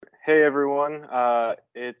Hey everyone.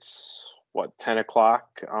 It's 10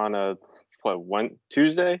 o'clock on one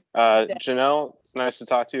Tuesday? Tuesday. Janelle, it's nice to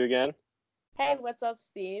talk to you again. Hey, what's up,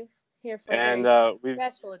 Steve? Here for a And very we've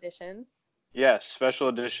special edition. yes, special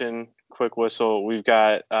edition quick whistle. We've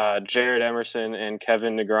got Jared Emerson and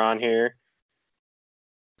Kevin Negron here.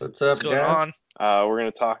 What's What's up, going guys? on? We're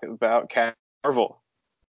gonna talk about Captain Marvel.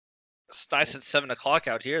 It's nice at 7 o'clock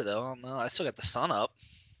out here, though. I don't know. I still got the sun up.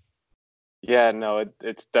 Yeah, no,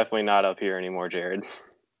 it's definitely not up here anymore, Jared.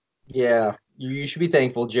 Yeah, you should be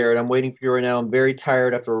thankful, Jared. I'm waiting for you right now. I'm very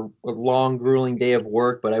tired after a long, grueling day of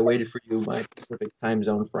work, but I waited for you, my Pacific time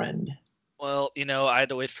zone friend. Well, I had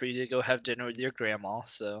to wait for you to go have dinner with your grandma,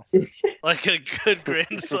 so like a good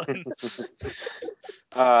grandson.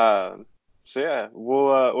 So yeah,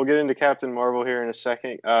 we'll get into Captain Marvel here in a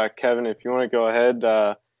second. Kevin, if you want to go ahead,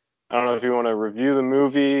 I don't know if you want to review the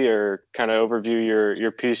movie or kind of overview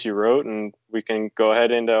your piece you wrote, and we can go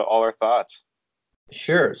ahead into all our thoughts.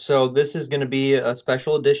 Sure. So this is going to be a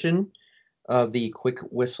special edition of the Quick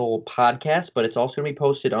Whistle podcast, but it's also going to be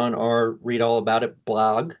posted on our Read All About It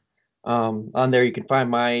blog. On there, you can find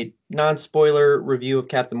my non-spoiler review of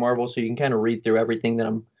Captain Marvel, so you can kind of read through everything that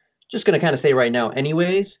I'm just going to kind of say right now,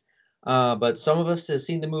 anyways. But some of us has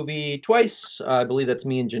seen the movie twice. I believe that's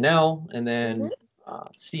me and Janelle, and then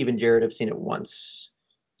Steve and Jared have seen it once.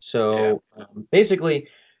 So basically,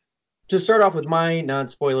 to start off with my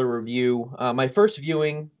non-spoiler review, my first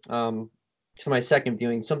viewing to my second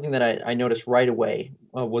viewing, something that I noticed right away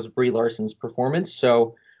was Brie Larson's performance.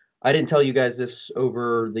 So I didn't tell you guys this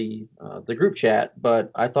over the group chat,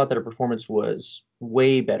 but I thought that her performance was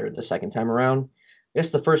way better the second time around. I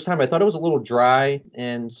guess the first time I thought it was a little dry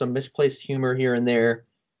and some misplaced humor here and there,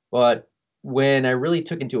 but when I really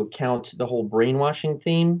took into account the whole brainwashing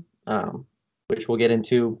theme, which we'll get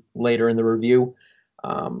into later in the review,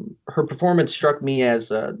 her performance struck me as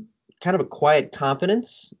kind of a quiet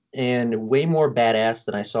confidence and way more badass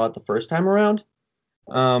than I saw it the first time around.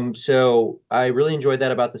 So I really enjoyed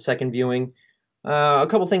that about the second viewing. A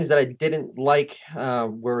couple things that I didn't like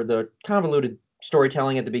were the convoluted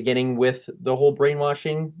storytelling at the beginning with the whole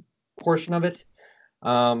brainwashing portion of it.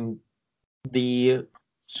 Um, the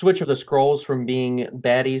switch of the scrolls from being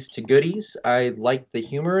baddies to goodies. I liked the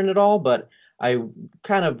humor in it all, but I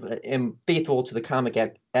kind of am faithful to the comic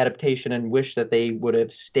adaptation and wish that they would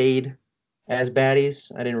have stayed as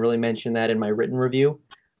baddies. I didn't really mention that in my written review.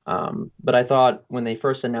 But I thought when they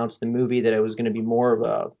first announced the movie that it was going to be more of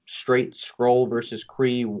a straight Skrull versus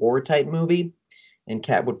Kree war type movie, and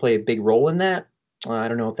Cap would play a big role in that. I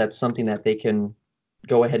don't know if that's something that they can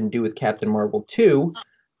go ahead and do with Captain Marvel 2.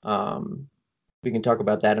 Um, we can talk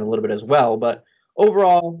about that in a little bit as well. But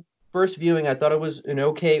overall, first viewing, I thought it was an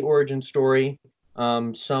okay origin story.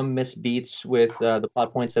 Some misbeats with the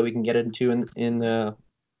plot points that we can get into in the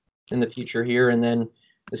future here, and then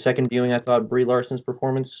the second viewing, I thought Brie Larson's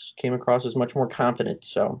performance came across as much more confident.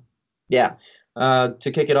 So, yeah.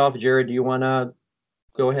 To kick it off, Jared, do you want to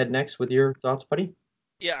go ahead next with your thoughts, buddy?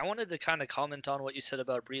 Yeah, I wanted to kind of comment on what you said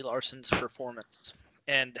about Brie Larson's performance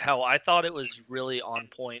and how I thought it was really on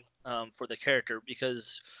point for the character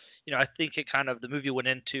because, I think it kind of the movie went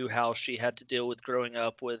into how she had to deal with growing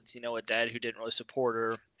up with, a dad who didn't really support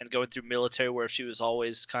her and going through military where she was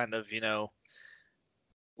always kind of,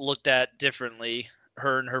 looked at differently,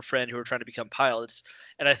 her and her friend who were trying to become pilots.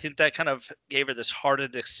 And I think that kind of gave her this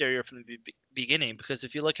hardened exterior from the beginning because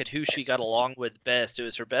if you look at who she got along with best, it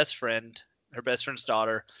was her best friend, her best friend's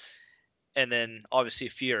daughter, and then obviously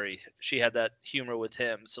Fury. She had that humor with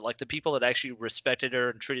him. So like the people that actually respected her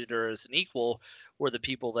and treated her as an equal were the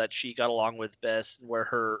people that she got along with best and where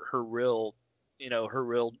her real, her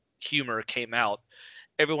real humor came out.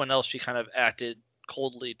 Everyone else she kind of acted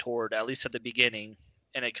coldly toward, at least at the beginning,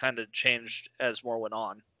 and it kind of changed as more went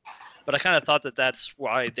on. But I kind of thought that that's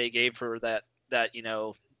why they gave her that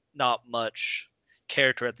not much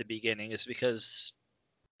character at the beginning is because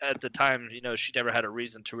at the time she never had a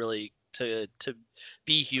reason to really to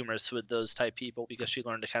be humorous with those type people because she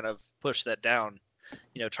learned to kind of push that down,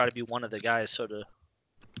 try to be one of the guys, so to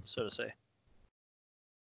say.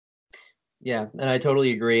 Yeah, and I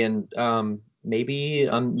totally agree. And maybe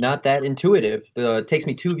I'm not that intuitive. It takes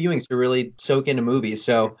me two viewings to really soak into movies.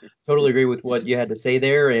 So totally agree with what you had to say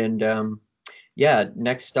there. And yeah,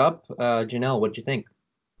 next up, Janelle, what'd you think?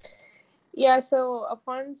 Yeah, so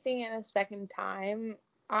upon seeing it a second time,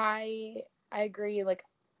 I agree. Like,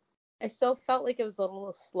 I still felt like it was a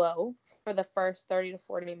little slow for the first 30 to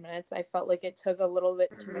 40 minutes. I felt like it took a little bit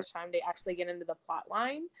too much time to actually get into the plot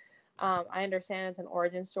line. I understand it's an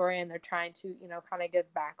origin story and they're trying to, kind of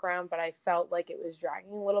give background, but I felt like it was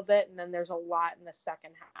dragging a little bit. And then there's a lot in the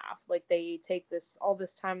second half. Like they take all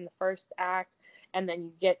this time in the first act, and then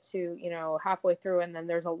you get to, halfway through, and then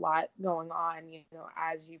there's a lot going on,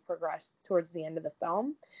 as you progress towards the end of the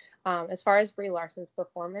film. As far as Brie Larson's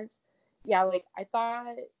performance, yeah, like I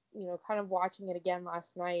thought, kind of watching it again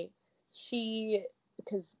last night,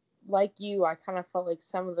 because like you, I kind of felt like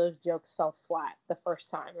some of those jokes fell flat the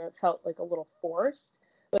first time. It felt like a little forced.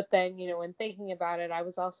 But then, when thinking about it, I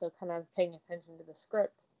was also kind of paying attention to the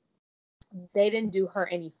script. They didn't do her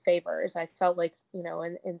any favors. I felt like,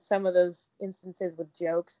 in some of those instances with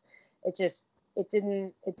jokes, it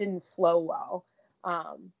didn't flow well.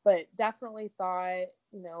 But definitely thought,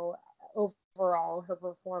 overall her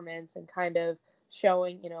performance and kind of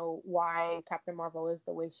showing, why Captain Marvel is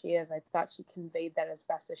the way she is, I thought she conveyed that as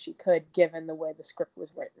best as she could, given the way the script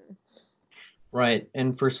was written. Right.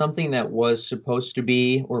 And for something that was supposed to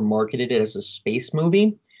be or marketed as a space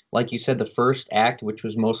movie, like you said, the first act, which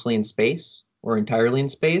was mostly in space or entirely in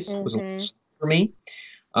space, was a little slow for me.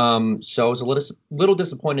 So I was a little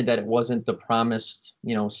disappointed that it wasn't the promised,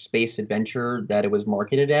 space adventure that it was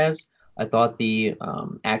marketed as. I thought the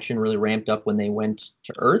action really ramped up when they went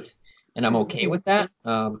to Earth, and I'm okay with that.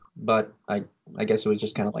 But I guess it was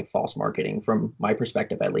just kind of like false marketing from my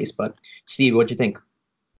perspective, at least. But Steve, what'd you think?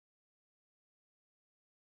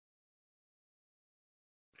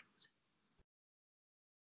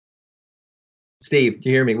 Steve, do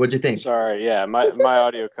you hear me? What'd you think? Sorry, yeah, my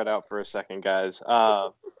audio cut out for a second, guys.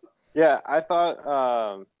 Yeah, I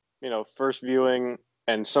thought, first viewing,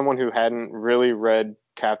 and someone who hadn't really read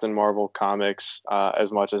Captain Marvel comics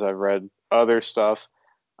as much as I've read other stuff,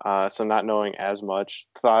 so not knowing as much,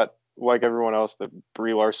 thought, like everyone else, that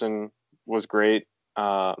Brie Larson was great.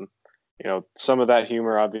 Some of that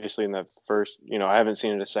humor, obviously, in the first, I haven't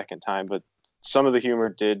seen it a second time, but some of the humor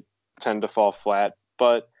did tend to fall flat.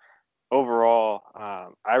 But overall,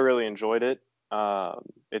 I really enjoyed it.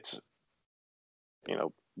 It's,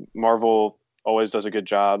 Marvel always does a good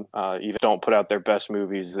job. Even don't put out their best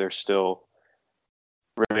movies, they're still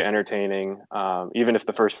really entertaining. Even if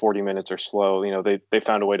the first 40 minutes are slow, they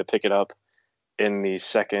found a way to pick it up in the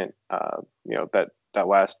second, that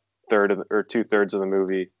last third or 2/3 of the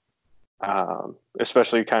movie.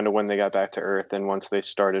 Especially kind of when they got back to Earth and once they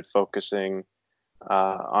started focusing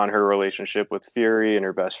on her relationship with Fury and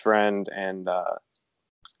her best friend and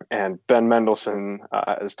Ben Mendelsohn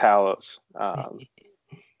as Talos.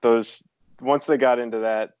 Those once they got into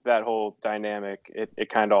that whole dynamic, it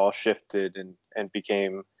kind of all shifted and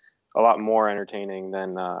became a lot more entertaining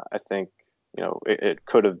than I think it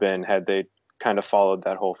could have been had they kind of followed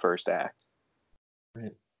that whole first act.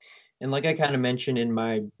 Right. And like I kind of mentioned in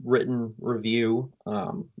my written review,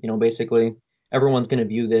 basically everyone's going to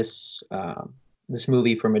view this this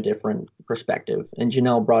movie from a different perspective. And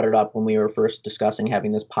Janelle brought it up when we were first discussing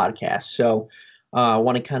having this podcast. So I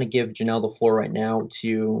want to kind of give Janelle the floor right now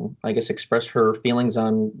to, I guess, express her feelings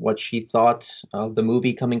on what she thought of the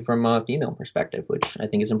movie coming from a female perspective, which I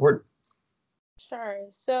think is important. Sure.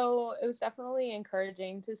 So it was definitely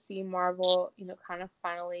encouraging to see Marvel, kind of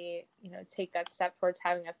finally, take that step towards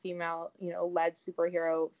having a female, led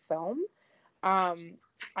superhero film.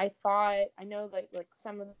 I know like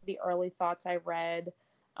some of the early thoughts I read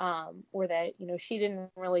were that, she didn't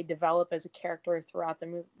really develop as a character throughout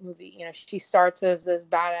the movie. She starts as this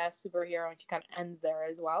badass superhero and she kind of ends there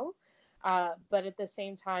as well. But at the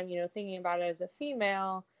same time, thinking about it as a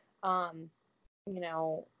female, you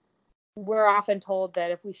know, we're often told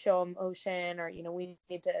that if we show emotion or we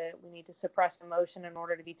need to suppress emotion in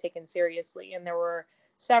order to be taken seriously, and there were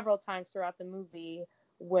several times throughout the movie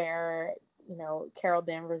where Carol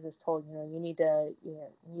Danvers is told you need to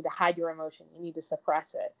hide your emotion, you need to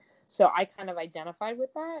suppress it. So I kind of identified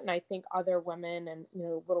with that, and I think other women and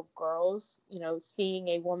little girls seeing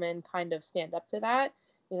a woman kind of stand up to that,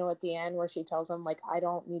 at the end where she tells him, like, I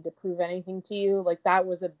don't need to prove anything to you. Like, that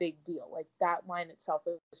was a big deal. Like, that line itself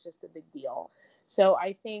was just a big deal. So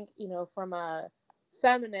I think, from a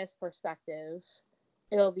feminist perspective,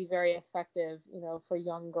 it'll be very effective, for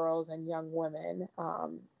young girls and young women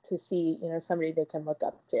to see, somebody they can look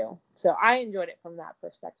up to. So I enjoyed it from that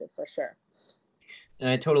perspective for sure. And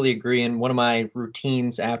I totally agree. And one of my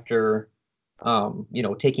routines after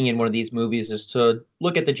taking in one of these movies is to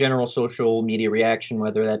look at the general social media reaction,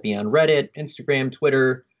 whether that be on Reddit, Instagram,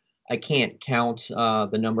 Twitter. I can't count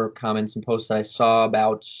the number of comments and posts I saw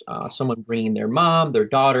about someone bringing their mom, their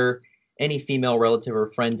daughter, any female relative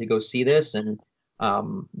or friend to go see this, and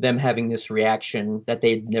them having this reaction that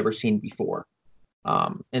they'd never seen before.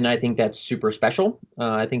 And I think that's super special.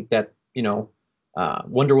 I think that,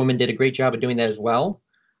 Wonder Woman did a great job of doing that as well.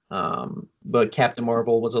 But Captain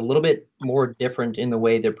Marvel was a little bit more different in the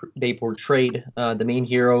way that they portrayed the main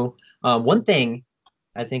hero. One thing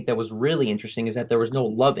I think that was really interesting is that there was no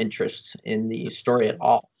love interest in the story at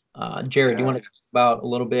all. Jared, do you want to talk about a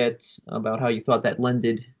little bit about how you thought that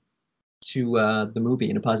lended to the movie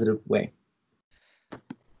in a positive way?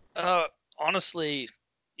 Honestly,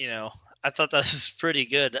 I thought that was pretty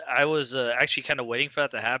good. I was actually kind of waiting for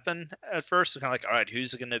that to happen at first. Kind of like, all right,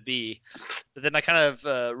 who's it going to be? But then I kind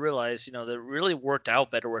of realized, that it really worked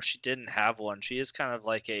out better where she didn't have one. She is kind of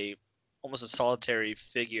like almost a solitary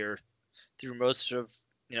figure through most of,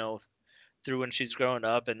 through when she's growing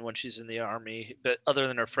up and when she's in the army, but other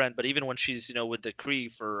than her friend. But even when she's, with the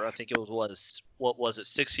Kree for, I think it was what was it,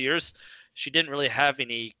 6 years, she didn't really have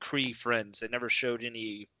any Kree friends. They never showed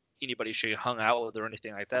anybody she hung out with or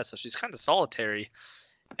anything like that. So she's kind of solitary.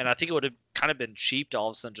 And I think it would have kind of been cheap to all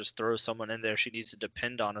of a sudden just throw someone in there she needs to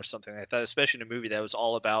depend on or something like that, especially in a movie that was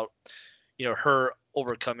all about, her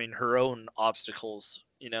overcoming her own obstacles,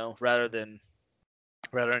 rather than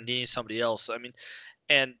needing somebody else. I mean,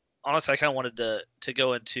 and honestly, I kind of wanted to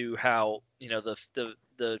go into how,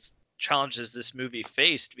 the challenges this movie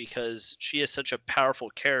faced, because she is such a powerful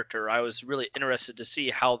character. I was really interested to see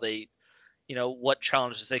how they, what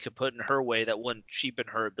challenges they could put in her way that wouldn't cheapen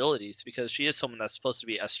her abilities, because she is someone that's supposed to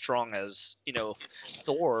be as strong as,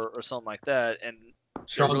 Thor or something like that. And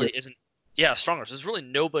there really isn't, stronger. So there's really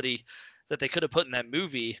nobody that they could have put in that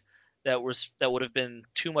movie that would have been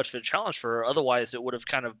too much of a challenge for her. Otherwise, it would have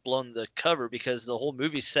kind of blown the cover, because the whole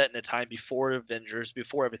movie's set in a time before Avengers,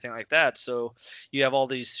 before everything like that. So you have all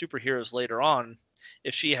these superheroes later on.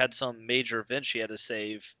 If she had some major event she had to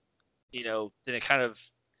save, then it kind of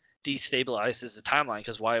destabilizes the timeline,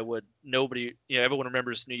 because why would nobody, everyone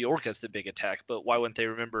remembers New York as the big attack, but why wouldn't they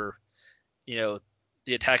remember, the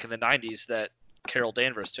attack in the 90s that Carol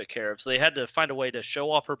Danvers took care of? So they had to find a way to show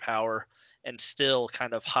off her power and still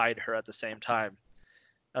kind of hide her at the same time.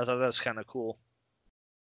 I thought that was kind of cool.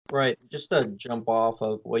 Right. Just to jump off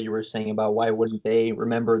of what you were saying about why wouldn't they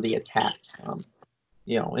remember the attack?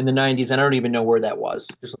 In the 90s, I don't even know where that was.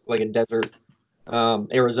 Just like a desert.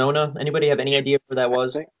 Arizona. Anybody have any idea where that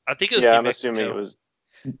was? I think it was New Mexico. Assuming it was,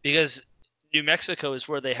 because New Mexico is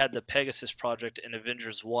where they had the Pegasus Project in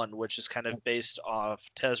Avengers 1, which is kind of based off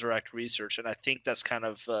Tesseract research, and I think that's kind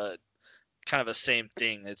of a same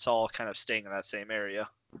thing. It's all kind of staying in that same area.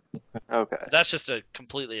 Okay. But that's just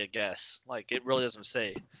completely a guess. Like, it really doesn't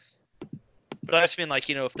say. But I just mean, like,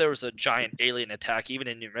 if there was a giant alien attack, even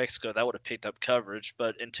in New Mexico, that would have picked up coverage.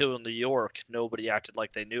 But until New York, nobody acted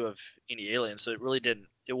like they knew of any aliens. So it wouldn't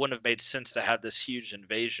have made sense to have this huge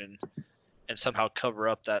invasion and somehow cover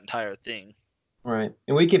up that entire thing. Right.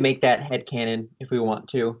 And we could make that headcanon if we want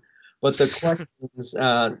to. But the questions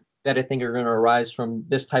that I think are going to arise from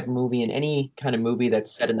this type of movie and any kind of movie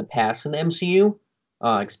that's set in the past in the MCU,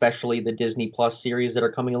 especially the Disney Plus series that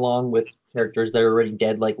are coming along with characters that are already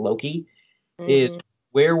dead, like Loki, is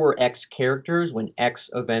where were X characters when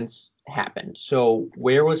X events happened? So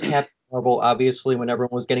where was Captain Marvel? Obviously, when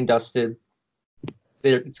everyone was getting dusted,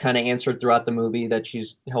 it's kind of answered throughout the movie that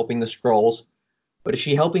she's helping the Skrulls. But is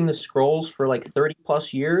she helping the Skrulls for like 30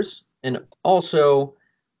 plus years? And also,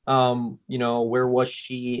 where was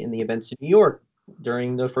she in the events in New York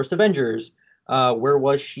during the first Avengers? Where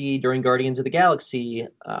was she during Guardians of the Galaxy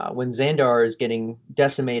when Xandar is getting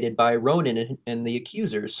decimated by Ronan and the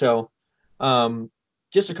Accusers? So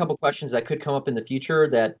just a couple questions that could come up in the future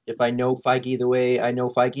that if I know Feige the way I know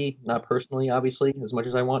Feige, not personally, obviously, as much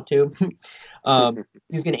as I want to,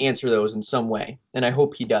 he's going to answer those in some way. And I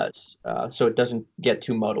hope he does, so it doesn't get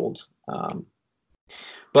too muddled.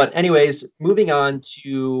 But anyways, moving on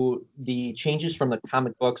to the changes from the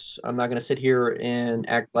comic books. I'm not going to sit here and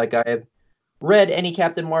act like I have read any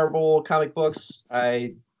Captain Marvel comic books.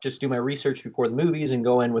 I just do my research before the movies and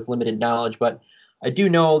go in with limited knowledge. But I do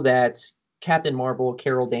know that Captain Marvel,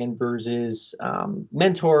 Carol Danvers'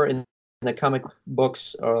 mentor in the comic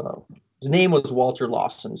books, his name was Walter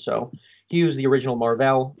Lawson. So he was the original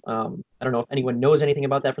Marvel. I don't know if anyone knows anything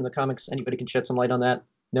about that from the comics. Anybody can shed some light on that?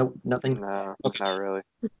 Nope, nothing? No, okay. Not really.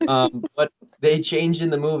 But they changed in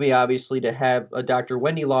the movie, obviously, to have Dr.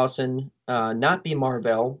 Wendy Lawson not be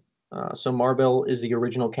Marvel. So Marvel is the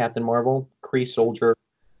original Captain Marvel, Kree soldier,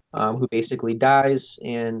 who basically dies,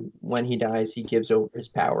 and when he dies, he gives over his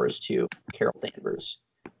powers to Carol Danvers.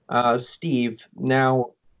 Steve,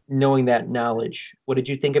 now knowing that knowledge, what did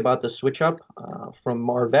you think about the switch up from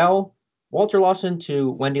Marvel, Walter Lawson,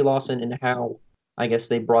 to Wendy Lawson, and how, I guess,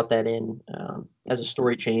 they brought that in as a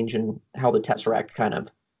story change, and how the Tesseract kind of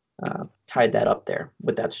tied that up there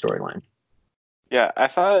with that storyline? Yeah, I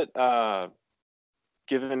thought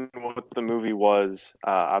given what the movie was,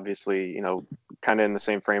 obviously, kind of in the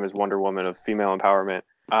same frame as Wonder Woman of female empowerment,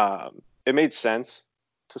 it made sense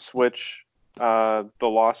to switch the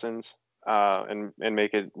Lawsons and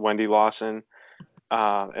make it Wendy Lawson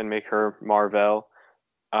and make her Mar-Vell.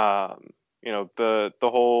 The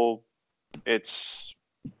whole, it's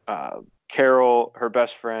Carol, her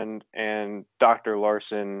best friend, and Dr.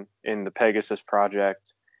 Larson in the Pegasus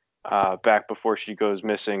Project back before she goes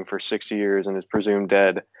missing for 6 years and is presumed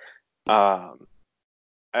dead.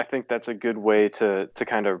 I think that's a good way to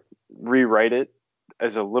kind of rewrite it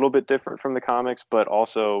as a little bit different from the comics, but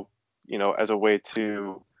also, as a way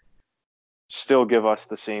to still give us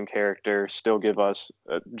the same character, still give us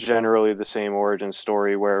generally the same origin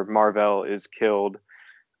story where Mar-Vell is killed,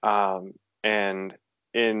 and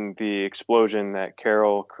in the explosion that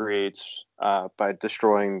Carol creates by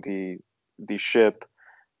destroying the ship,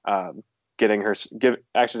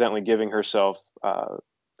 accidentally giving herself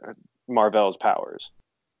Mar-Vell's powers.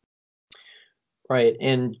 Right,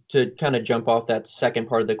 and to kind of jump off that second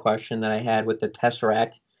part of the question that I had with the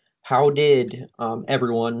Tesseract, how did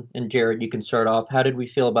everyone, and Jared, you can start off, how did we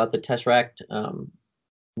feel about the Tesseract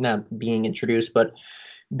not being introduced, but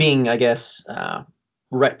being, I guess,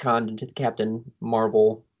 retconned into the Captain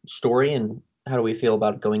Marvel story, and how do we feel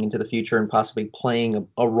about it going into the future and possibly playing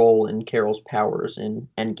a role in Carol's powers in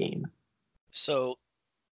Endgame? So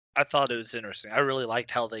I thought it was interesting. I really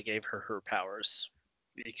liked how they gave her powers,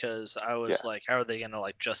 because I was like, how are they going to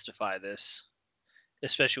like justify this,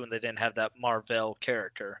 especially when they didn't have that Mar-Vell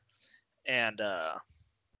character. And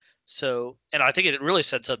and I think it really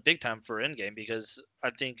sets up big time for Endgame, because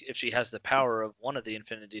I think if she has the power of one of the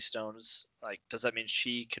Infinity Stones, like, does that mean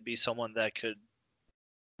she could be someone that could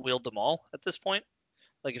wield them all at this point?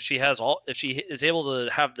 Like, if she is able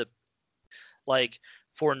to have the, like,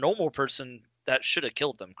 for a normal person, that should have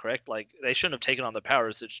killed them, correct? Like, they shouldn't have taken on the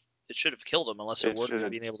powers. It should have killed them unless they're worthy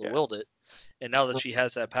of being able to wield it. And now that she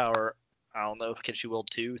has that power, I don't know, can she wield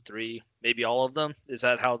 2, 3, maybe all of them? Is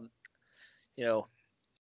that how,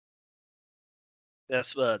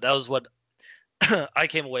 that was what I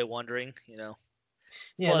came away wondering, Yeah,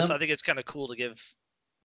 Plus, I think it's kind of cool to give.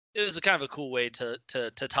 It was a kind of a cool way to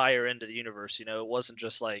tie her into the universe. It wasn't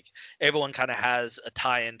just like everyone kind of has a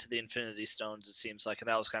tie into the Infinity Stones. It seems like, and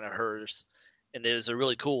that was kind of hers, and it was a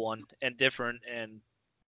really cool one and different and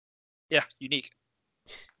unique.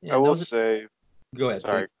 I will say. Go ahead.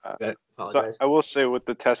 Sorry. Apologize. I will say with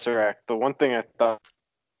the Tesseract, the one thing I thought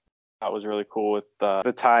was really cool with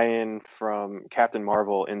the tie-in from Captain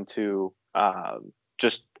Marvel into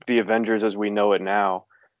just the Avengers as we know it now.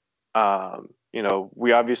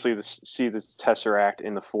 We obviously see the Tesseract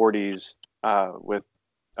in the 40s with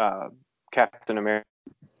Captain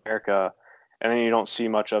America, and then you don't see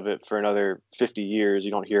much of it for another 50 years.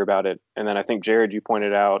 You don't hear about it. And then I think, Jared, you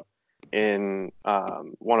pointed out in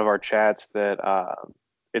one of our chats that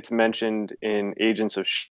it's mentioned in Agents of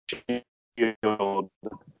S.H.I.E.L.D.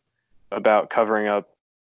 about covering up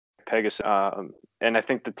Pegasus. And I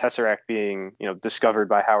think the Tesseract being, discovered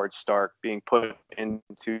by Howard Stark, being put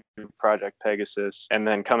into Project Pegasus, and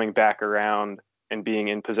then coming back around and being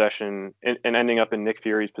in possession and ending up in Nick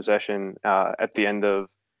Fury's possession at the end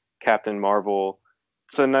of Captain Marvel.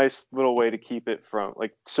 It's a nice little way to keep it from,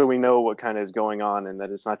 like, so we know what kind of is going on, and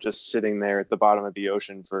that it's not just sitting there at the bottom of the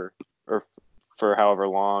ocean for however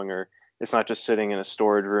long, or it's not just sitting in a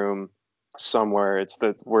storage room somewhere. It's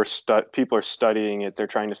that people are studying it. They're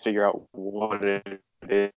trying to figure out what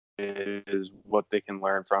it is, what they can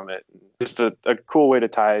learn from it. Just a cool way to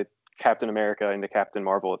tie Captain America into Captain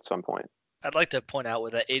Marvel at some point. I'd like to point out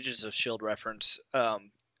with that Agents of S.H.I.E.L.D. reference, I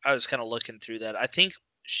was kind of looking through that. I think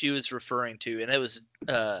she was referring to, and it was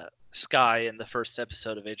Skye in the first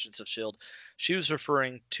episode of Agents of S.H.I.E.L.D., she was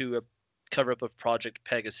referring to a cover-up of Project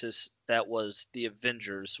Pegasus that was the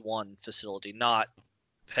Avengers 1 facility, not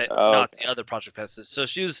the other Project Pegasus. So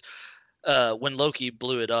she was, when Loki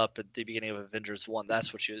blew it up at the beginning of Avengers 1,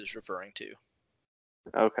 that's what she was referring to.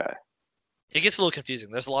 Okay. It gets a little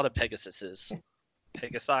confusing. There's a lot of Pegasuses.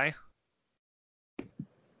 Pegasi?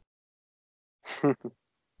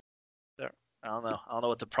 There. I don't know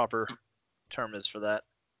what the proper term is for that.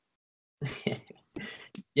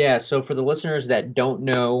 Yeah, so for the listeners that don't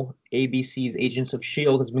know, ABC's Agents of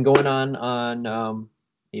S.H.I.E.L.D. has been going on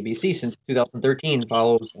ABC since 2013,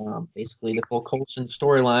 follows basically the Phil Coulson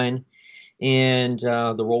storyline and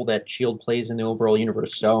the role that S.H.I.E.L.D. plays in the overall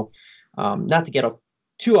universe. So not to get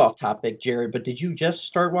too off topic, Jared, but did you just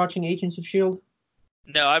start watching Agents of S.H.I.E.L.D.?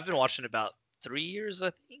 No, I've been watching about 3 years,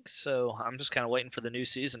 I think. So I'm just kind of waiting for the new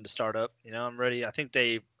season to start up. I'm ready. I think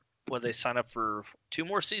they sign up for 2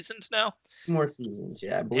 more seasons now. 2 more seasons,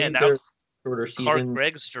 yeah. I believe And shorter Clark season.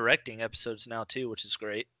 Gregg's directing episodes now too, which is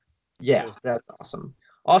great. Yeah, So, that's awesome.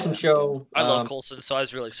 Awesome yeah. show. I love Coulson, so I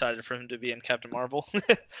was really excited for him to be in Captain Marvel.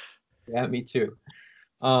 Yeah, me too.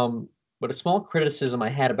 But a small criticism I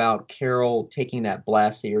had about Carol taking that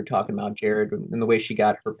blast that you were talking about, Jared, and the way she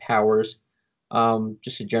got her powers.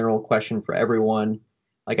 Just a general question for everyone.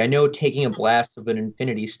 Like, I know taking a blast of an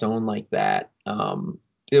Infinity Stone like that,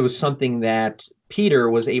 it was something that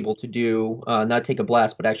Peter was able to do, not take a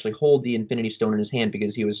blast, but actually hold the Infinity Stone in his hand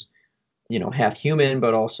because he was, half human,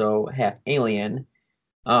 but also half alien.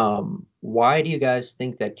 Why do you guys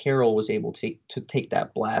think that Carol was able to take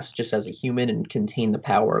that blast just as a human and contain the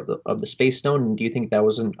power of the space stone? And do you think that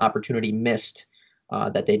was an opportunity missed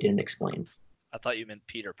that they didn't explain? I thought you meant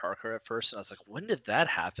Peter Parker at first, and I was like, when did that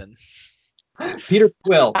happen? Peter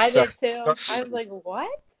Quill. I did too. I was like, what?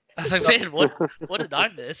 I was like, man, what did I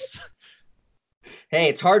miss? Hey,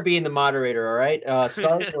 it's hard being the moderator, all right?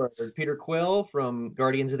 Star-Lord, Peter Quill from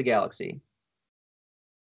Guardians of the Galaxy.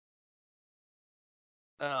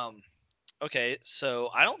 Okay, so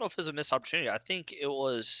I don't know if it was a missed opportunity. I think it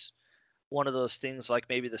was one of those things like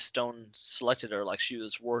maybe the stone selected her, like she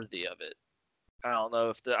was worthy of it. I don't know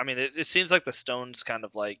if it seems like the stones kind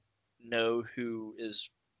of like know who is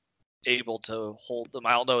able to hold them.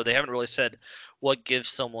 I don't know. They haven't really said what gives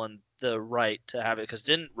someone the right to have it. Because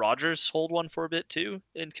didn't Rogers hold one for a bit too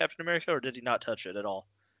in Captain America, or did he not touch it at all?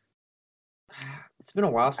 It's been a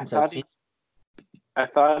while since I've seen. I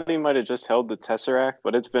thought he might have just held the Tesseract,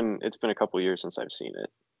 but it's been a couple years since I've seen it.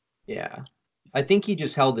 Yeah, I think he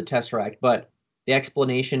just held the Tesseract, but the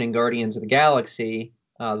explanation in Guardians of the Galaxy,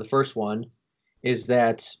 the first one, is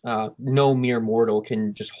that no mere mortal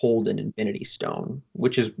can just hold an Infinity Stone,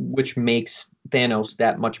 which makes Thanos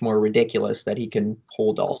that much more ridiculous that he can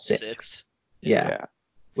hold all six. Yeah.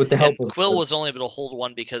 With the help of Quill was only able to hold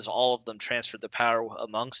one because all of them transferred the power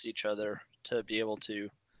amongst each other to be able to.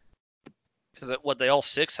 Because they all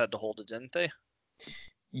six had to hold it, didn't they?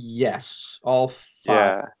 Yes, all five.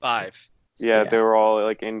 Yeah. 5. Yeah, they were all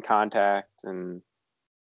like in contact, and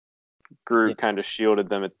Groot kind of shielded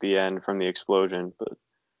them at the end from the explosion. But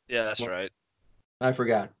yeah, that's right. I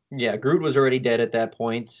forgot. Yeah, Groot was already dead at that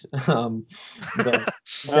point. But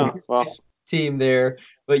team there.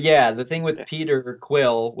 But yeah, the thing with Peter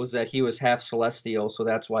Quill was that he was half celestial, so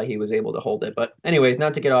that's why he was able to hold it. But anyways,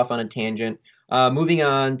 not to get off on a tangent. Moving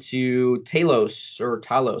on to Talos or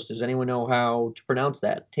Talos. Does anyone know how to pronounce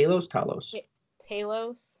that? Talos, Talos.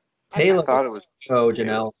 Talos. Talos. I thought it was. Oh,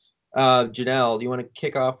 Janelle. Janelle, do you want to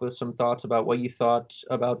kick off with some thoughts about what you thought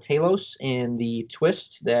about Talos and the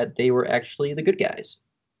twist that they were actually the good guys?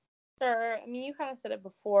 Sure. I mean, you kind of said it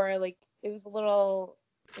before. Like, it was a little.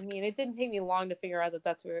 I mean, it didn't take me long to figure out that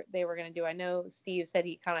that's what they were going to do. I know Steve said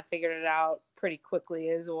he kind of figured it out pretty quickly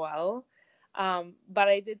as well. But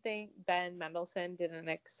I did think Ben Mendelsohn did an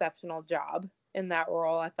exceptional job in that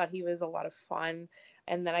role. I thought he was a lot of fun.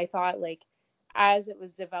 And then I thought, like, as it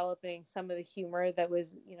was developing, some of the humor that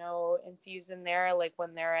was, infused in there, like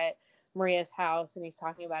when they're at Maria's house and he's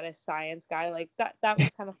talking about his science guy, like that was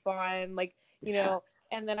kind of fun. Like,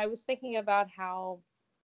 and then I was thinking about how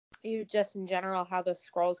just in general, how the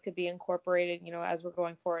Skrulls could be incorporated, as we're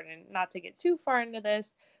going forward, and not to get too far into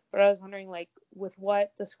this, but I was wondering, like, with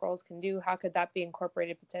what the Skrulls can do, how could that be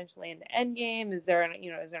incorporated potentially into Endgame? Is there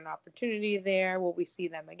an opportunity there? Will we see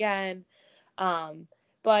them again?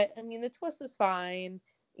 But I mean, the twist was fine.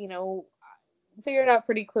 Figured out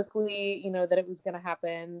pretty quickly, that it was going to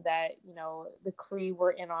happen, that, the Kree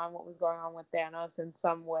were in on what was going on with Thanos in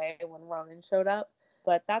some way when Ronan showed up.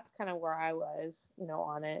 But that's kind of where I was,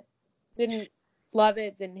 on it. Didn't love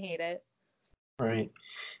it, didn't hate it. Right.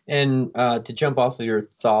 And to jump off of your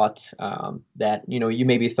thought that, you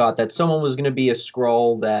maybe thought that someone was going to be a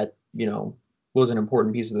Skrull that, was an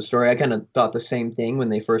important piece of the story. I kind of thought the same thing when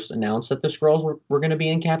they first announced that the Skrulls were going to be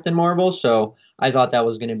in Captain Marvel. So I thought that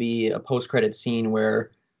was going to be a post-credit scene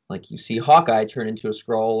where, like, you see Hawkeye turn into a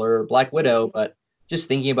Skrull or Black Widow. But just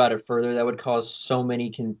thinking about it further, that would cause so many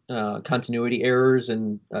continuity errors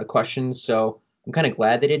and questions. So I'm kind of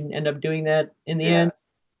glad they didn't end up doing that in the end.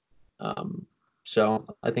 So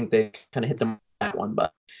I think they kind of hit them on that one.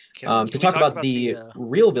 But to talk about the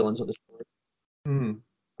real villains of the story.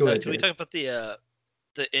 Go ahead, can we talk about the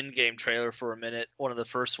in-game trailer for a minute? One of the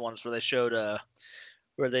first ones where they showed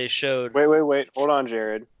Wait. Hold on,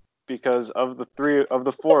 Jared. Because of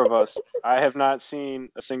the four of us, I have not seen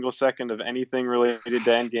a single second of anything related to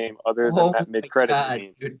Endgame other than that mid-credit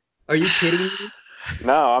scene. Dude. Are you kidding me?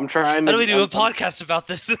 No, I'm trying to. How do we do a I'm- podcast about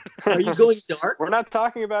this? Are you going dark? We're not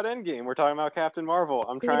talking about Endgame. We're talking about Captain Marvel.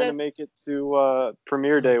 I'm We trying to don't- make it to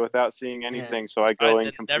premiere day without seeing anything, so I go Alright, in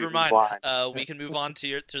then completely never mind. blind. We can move on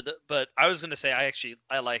to the. But I was gonna say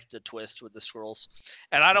I like the twist with the scrolls,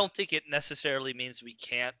 and I don't think it necessarily means we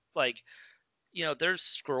can't like. There's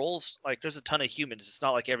scrolls, like there's a ton of humans. It's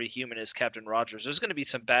not like every human is Captain Rogers. There's got to be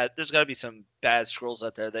some bad scrolls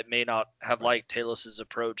out there that may not have liked Talos's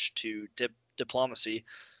approach to diplomacy,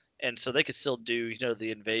 and so they could still do,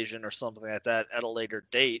 the invasion or something like that at a later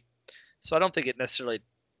date. So I don't think it necessarily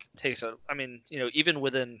takes even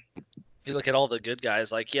within, you look at all the good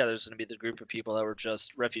guys, like, yeah, there's going to be the group of people that were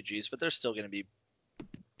just refugees, but there's still going to be,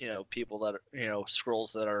 people that are,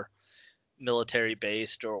 scrolls that are military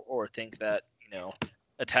based or think that,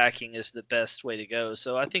 attacking is the best way to go.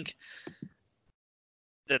 So I think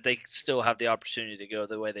that they still have the opportunity to go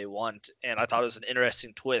the way they want. And I thought it was an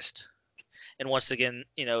interesting twist. And once again,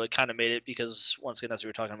 it kind of made it because, once again, as we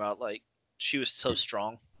were talking about, like, she was so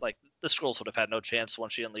strong. Like, the Skrulls would have had no chance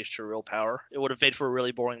once she unleashed her real power. It would have made for a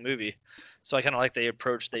really boring movie. So I kind of like the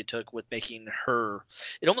approach they took with making her.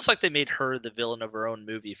 It almost like they made her the villain of her own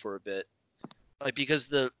movie for a bit. Like, because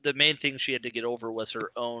the main thing she had to get over was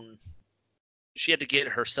her own. She had to get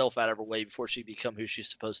herself out of her way before she become who she's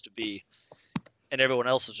supposed to be. And everyone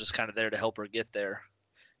else was just kind of there to help her get there.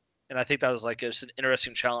 And I think that was like it's an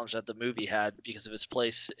interesting challenge that the movie had because of its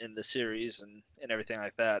place in the series and everything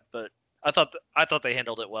like that. But I thought they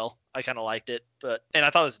handled it well. I kind of liked it, and I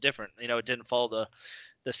thought it was different. It didn't follow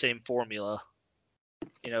the same formula.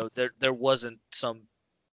 There wasn't some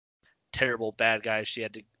terrible bad guy she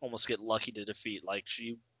had to almost get lucky to defeat. Like,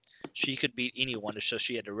 she could beat anyone. It's just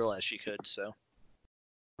she had to realize she could. So.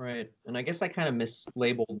 Right, and I guess I kind of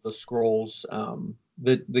mislabeled the Skrulls,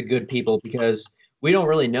 the good people, because we don't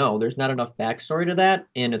really know. There's not enough backstory to that,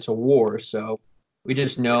 and it's a war, so we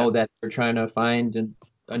just know that they're trying to find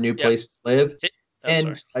a new place to live.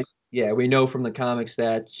 And we know from the comics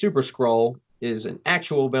that Super Skrull is an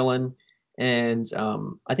actual villain, and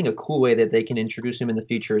I think a cool way that they can introduce him in the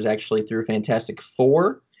future is actually through Fantastic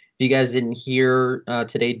Four. If you guys didn't hear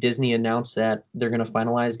today, Disney announced that they're going to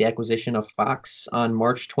finalize the acquisition of Fox on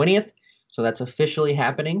March 20th. So that's officially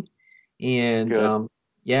happening. And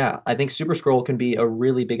I think Super Skrull can be a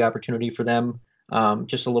really big opportunity for them.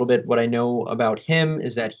 Just a little bit what I know about him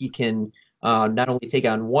is that he can not only take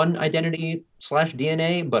on one identity /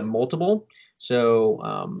 DNA, but multiple.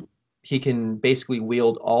 So he can basically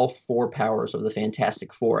wield all four powers of the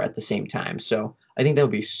Fantastic Four at the same time. So I think that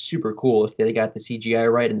would be super cool if they got the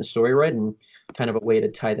CGI right and the story right, and kind of a way to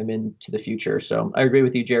tie them into the future. So I agree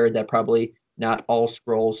with you, Jared, that probably not all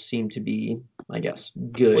Skrulls seem to be, I guess,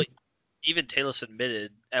 good. Well, even Talos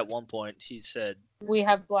admitted at one point, he said, "We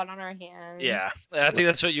have blood on our hands." Yeah, I think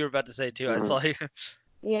that's what you were about to say too. Mm-hmm. I saw you.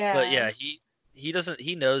 Yeah. But yeah, he doesn't.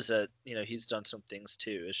 He knows that he's done some things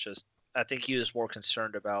too. It's just I think he was more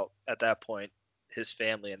concerned about at that point his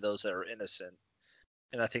family and those that are innocent,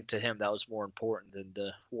 and I think to him that was more important than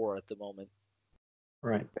the war at the moment.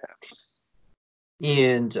 Right.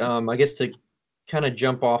 And I guess to kind of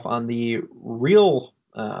jump off on the real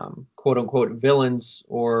quote unquote villains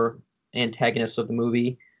or antagonists of the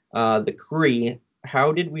movie, the Kree.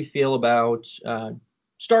 How did we feel about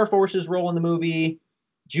Star Force's role in the movie?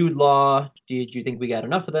 Jude Law, did you think we got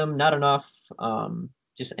enough of them? Not enough?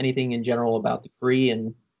 Just anything in general about the Kree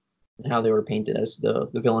and how they were painted as the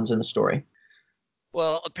villains in the story.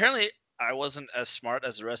 Well, apparently I wasn't as smart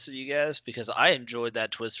as the rest of you guys because I enjoyed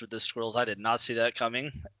that twist with the Skrulls. I did not see that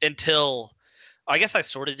coming until I guess I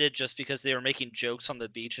sort of did just because they were making jokes on the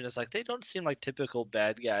beach and it's like they don't seem like typical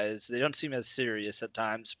bad guys. They don't seem as serious at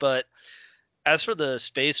times. But as for the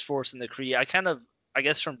Space Force and the Kree, I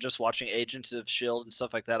guess from just watching Agents of S.H.I.E.L.D. and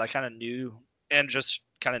stuff like that, I kind of knew, and just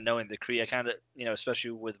kind of knowing the Kree, I kind of,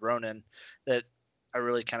 especially with Ronan, that I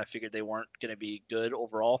really kind of figured they weren't going to be good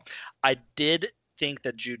overall. I did think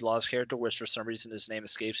that Jude Law's character, which for some reason his name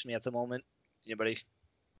escapes me at the moment. Anybody?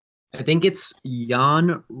 I think it's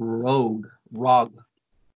Jan Rogue.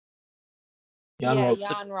 Jan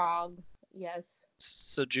Rog. Yes.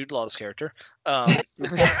 So Jude Law's character. I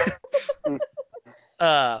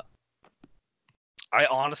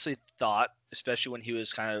honestly thought, especially when he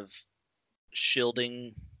was kind of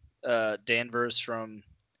shielding Danvers from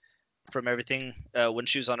everything when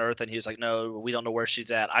she was on Earth, and he was like, "No, we don't know where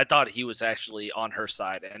she's at." I thought he was actually on her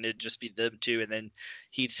side, and it'd just be them two, and then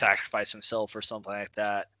he'd sacrifice himself or something like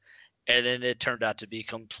that. And then it turned out to be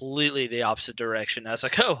completely the opposite direction. I was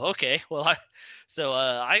like, "Oh, okay." Well, I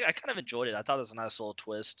kind of enjoyed it. I thought it was a nice little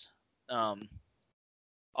twist.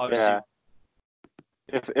 Obviously.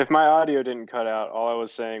 if my audio didn't cut out, all I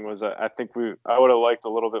was saying was I think I would have liked a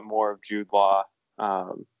little bit more of Jude Law.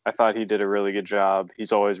 I thought he did a really good job.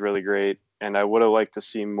 He's always really great, and I would have liked to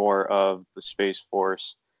see more of the Space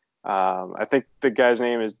Force. I think the guy's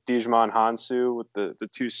name is Djimon Hounsou with the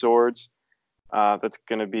two swords. That's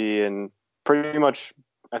going to be in pretty much.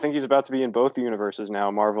 I think he's about to be in both the universes now,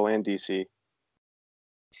 Marvel and DC.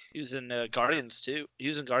 He was in Guardians too. He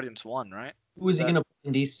was in Guardians 1, right? Who is he going to play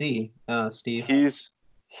in DC, Steve? He's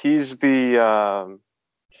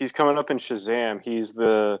coming up in Shazam. He's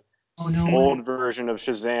the old version of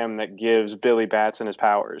Shazam that gives Billy Batson his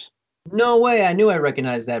powers. No way! I knew I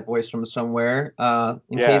recognized that voice from somewhere.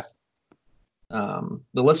 In case the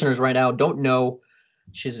listeners right now don't know,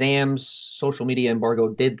 Shazam's social media embargo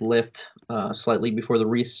did lift slightly before the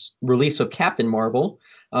release of Captain Marvel,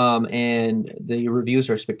 and the reviews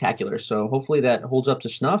are spectacular. So hopefully that holds up to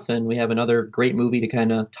snuff, and we have another great movie to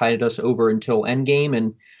kind of tide us over until Endgame,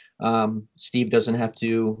 and Steve doesn't have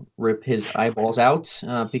to rip his eyeballs out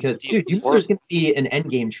because, dude, you know there's going to be an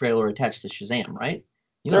Endgame trailer attached to Shazam, right?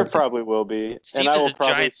 You know there probably will be. Steve and is a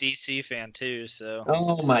giant DC fan too, so.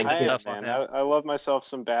 Oh my god, man! I love myself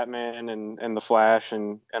some Batman and the Flash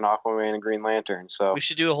and Aquaman and Green Lantern. So we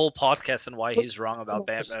should do a whole podcast on why he's wrong about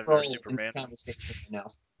Batman or Superman.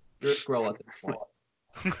 Now. You're a scroll at this point.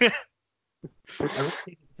 I would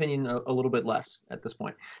take his opinion a little bit less at this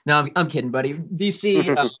point. No, I'm kidding, buddy.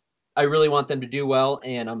 DC, I really want them to do well,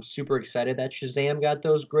 and I'm super excited that Shazam got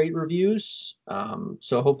those great reviews.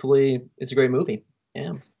 So hopefully it's a great movie.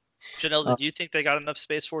 Yeah. Janelle, did you think they got enough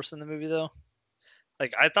Space Force in the movie though?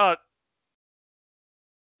 Like I thought.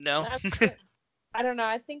 No. I don't know.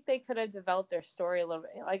 I think they could have developed their story a little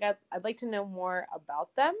bit. Like I'd like to know more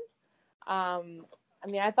about them. I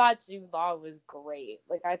mean, I thought Jude Law was great.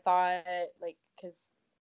 Like I thought, like because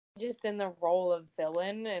just in the role of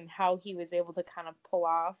villain and how he was able to kind of pull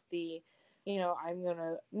off the, I'm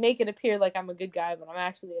gonna make it appear like I'm a good guy, but I'm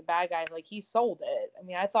actually a bad guy. Like he sold it. I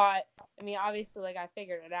mean, obviously, like I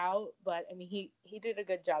figured it out, but I mean, he did a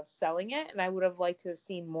good job selling it, and I would have liked to have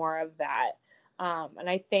seen more of that. And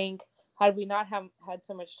I think had we not had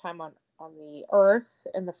so much time on the Earth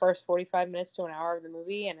in the first 45 minutes to an hour of the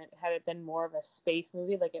movie, and had it been more of a space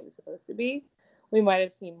movie like it was supposed to be, we might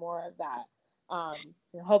have seen more of that.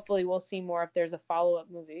 Hopefully, we'll see more if there's a follow-up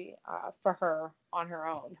movie for her on her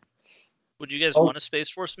own. Would you guys want a Space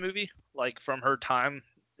Force movie, like from her time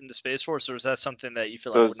in the Space Force, or is that something that you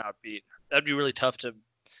feel like would not be? That'd be really tough to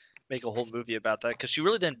make a whole movie about that because she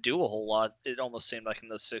really didn't do a whole lot. It almost seemed like in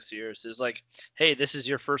those 6 years, it's like, hey, this is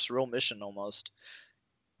your first real mission almost.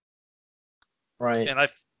 Right. And I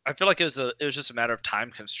feel like it was just a matter of time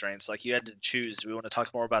constraints. Like you had to choose: do we want to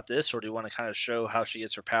talk more about this, or do you want to kind of show how she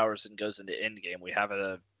gets her powers and goes into Endgame? We have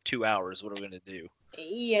 2 hours. What are we going to do?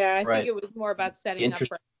 Yeah, I think it was more about setting up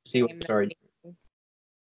for. Sorry.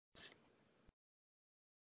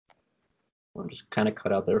 I'm just kind of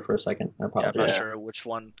cut out there for a second. I apologize. Yeah, I'm not sure which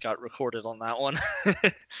one got recorded on that one.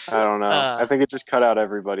 I don't know. I think it just cut out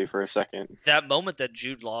everybody for a second. That moment that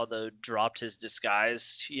Jude Law though dropped his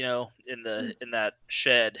disguise, in that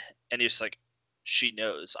shed, and he's like, she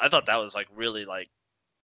knows. I thought that was like really like,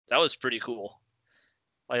 that was pretty cool.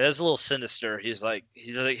 Like that's a little sinister. He's like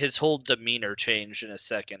his whole demeanor changed in a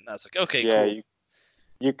second. I was like, okay, cool.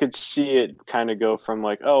 You could see it kind of go from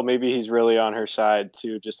like, oh, maybe he's really on her side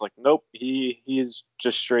to just like, nope, he's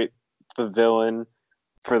just straight the villain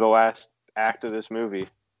for the last act of this movie.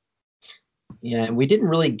 Yeah, and we didn't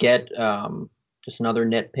really get just another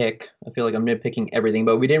nitpick. I feel like I'm nitpicking everything,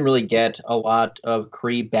 but we didn't really get a lot of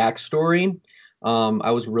Kree backstory.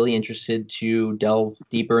 I was really interested to delve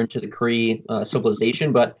deeper into the Kree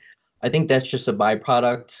civilization, but I think that's just a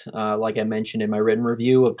byproduct, like I mentioned in my written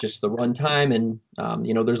review, of just the runtime. And,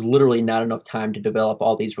 there's literally not enough time to develop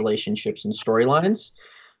all these relationships and storylines.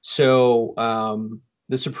 So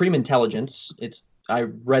the Supreme Intelligence, I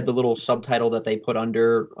read the little subtitle that they put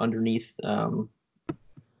underneath, I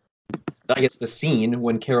guess, the scene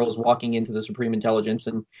when Carol's walking into the Supreme Intelligence,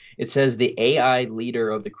 and it says the AI leader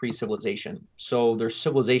of the Kree civilization. So their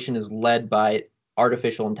civilization is led by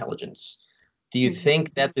artificial intelligence. Do you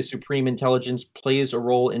think that the Supreme Intelligence plays a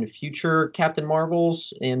role in future Captain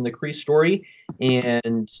Marvels in the Kree story?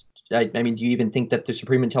 And I mean, do you even think that the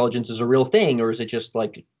Supreme Intelligence is a real thing, or is it just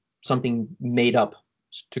like something made up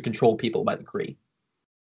to control people by the Kree?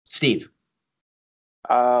 Steve?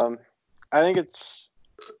 I think it's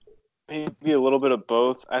maybe a little bit of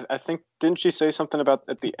both. I think, didn't she say something about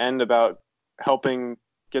at the end about helping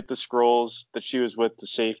get the Skrulls that she was with to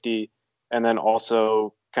safety, and then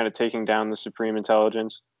also kind of taking down the Supreme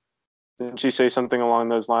Intelligence? Didn't she say something along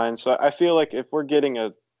those lines? So I feel like if we're getting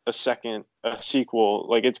a a sequel,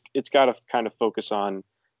 like it's got to kind of focus on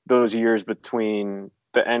those years between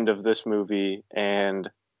the end of this movie and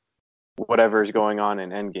whatever is going on in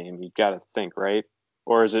Endgame. You got to think, right?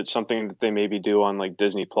 Or is it something that they maybe do on like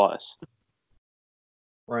Disney Plus?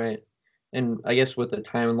 Right. And I guess with the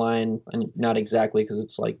timeline, and not exactly because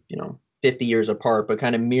it's like, 50 years apart, but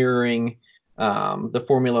kind of mirroring the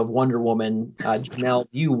formula of Wonder Woman. Janelle,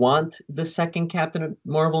 do you want the second Captain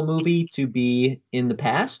Marvel movie to be in the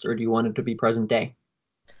past, or do you want it to be present day?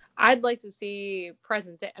 I'd like to see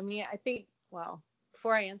present day. I mean, I think, well,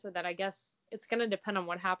 before I answer that, I guess it's going to depend on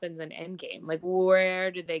what happens in Endgame. Like,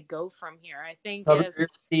 where do they go from here? I think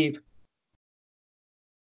Steve.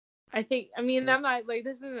 I mean, I'm not like,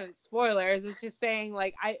 this isn't spoilers. It's just saying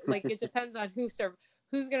like, it depends on who's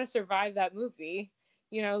going to survive that movie.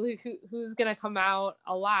 Who's going to come out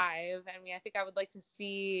alive. I mean, I think I would like to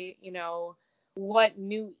see, what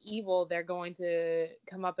new evil they're going to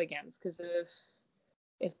come up against. Because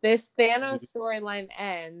if this Thanos storyline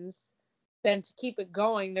ends, then to keep it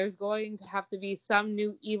going, there's going to have to be some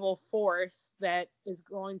new evil force that is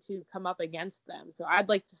going to come up against them. So I'd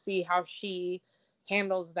like to see how she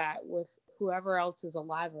handles that with whoever else is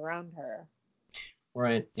alive around her.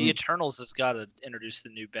 Right. The Eternals has got to introduce the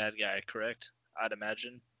new bad guy, correct? I'd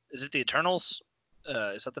imagine. Is it the Eternals?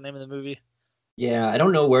 Is that the name of the movie? Yeah, I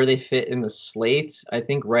don't know where they fit in the slate. I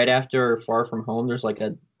think right after Far From Home, there's like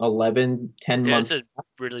a 10 months. Yeah, it's a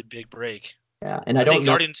really big break. Yeah, and I don't think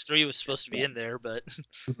know. Guardians 3 was supposed to be in there, but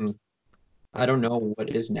I don't know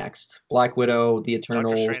what is next. Black Widow, The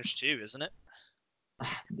Eternals. Doctor Strange 2, isn't it?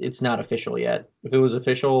 It's not official yet. If it was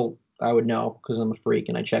official, I would know because I'm a freak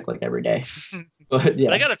and I check like every day. But yeah,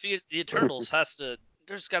 But I gotta feel the Eternals has to.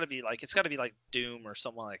 There's got to be like it's got to be like Doom or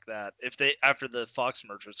someone like that. If they after the Fox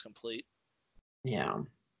merger is complete. Yeah.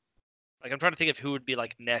 Like I'm trying to think of who would be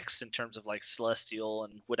like next in terms of like Celestial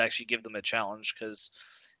and would actually give them a challenge because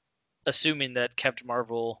assuming that Captain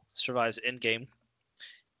Marvel survives Endgame,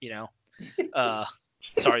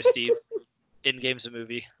 sorry Steve, Endgame's a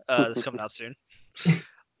movie that's coming out soon.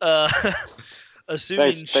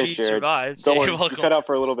 Assuming she survives, don't worry, you cut out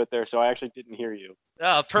for a little bit there, so I actually didn't hear you.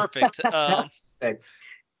 Oh, perfect.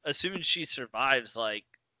 Assuming she survives, like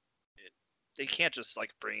they can't just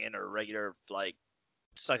like bring in a regular like.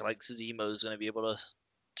 It's not like Zemo's gonna be able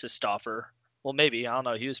to stop her. Well, maybe I don't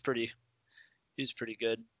know. He was pretty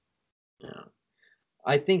good. Yeah,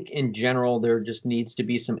 I think in general there just needs to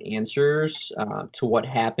be some answers to what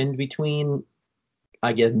happened between,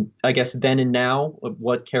 I guess then and now, of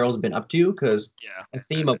what Carol's been up to. Because the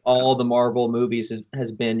theme of all the Marvel movies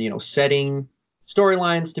has been setting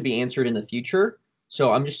storylines to be answered in the future.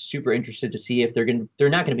 So I'm just super interested to see if they're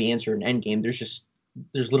not gonna be answered in Endgame.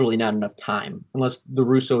 There's literally not enough time unless the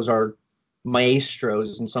Russos are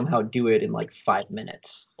maestros and somehow do it in like 5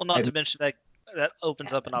 minutes. Well, not to mention that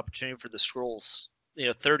opens up an opportunity for the Skrulls.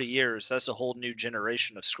 30 years, that's a whole new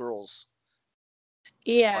generation of Skrulls.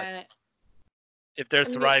 Yeah. Like, if they're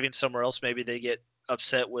thriving somewhere else, maybe they get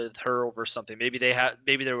upset with her over something. Maybe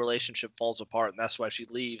maybe their relationship falls apart and that's why she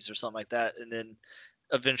leaves or something like that. And then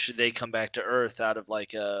eventually they come back to Earth out of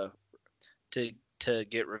like to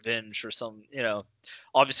get revenge or some,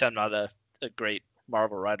 obviously I'm not a great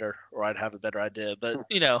Marvel writer or I'd have a better idea, but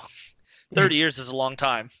 30 years is a long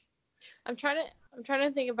time. I'm trying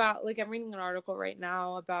to think about, like, I'm reading an article right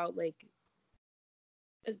now about like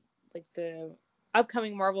the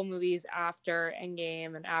upcoming Marvel movies after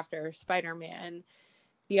Endgame and after Spider-Man.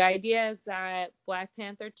 The idea is that Black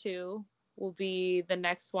Panther 2 will be the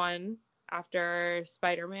next one after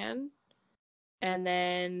Spider-Man. And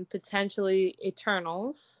then potentially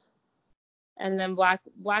Eternals, and then Black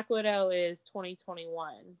Widow is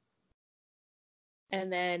 2021,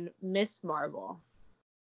 and then Miss Marvel.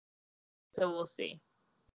 So we'll see.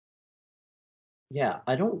 Yeah,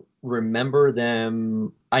 I don't remember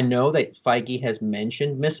them. I know that Feige has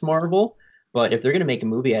mentioned Miss Marvel, but if they're gonna make a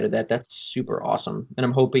movie out of that, that's super awesome. And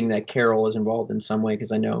I'm hoping that Carol is involved in some way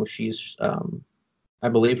because I know she's, I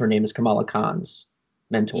believe her name is Kamala Khan's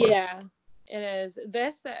mentor. Yeah. It is.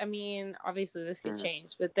 This, I mean, obviously this could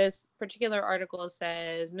change, but this particular article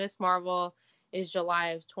says Miss Marvel is July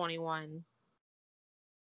of 21.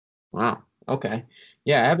 Wow. Okay.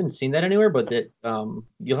 Yeah, I haven't seen that anywhere, but that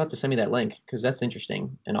you'll have to send me that link because that's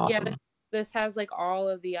interesting and awesome. Yeah, this has like all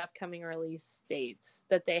of the upcoming release dates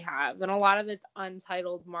that they have, and a lot of it's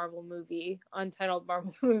untitled Marvel movie, untitled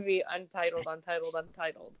Marvel movie, untitled.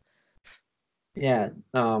 Yeah.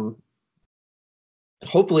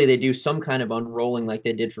 Hopefully they do some kind of unrolling like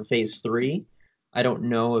they did for Phase 3. I don't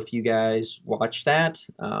know if you guys watched that.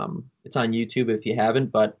 It's on YouTube if you haven't,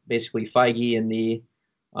 but basically Feige and the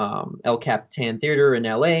El Capitan Theater in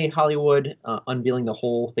LA, Hollywood, unveiling the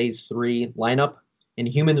whole Phase 3 lineup.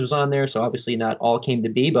 Inhumans was on there, so obviously not all came to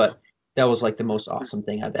be, but that was like the most awesome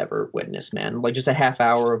thing I've ever witnessed, man. Like just a half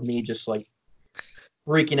hour of me just like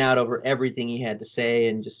freaking out over everything he had to say,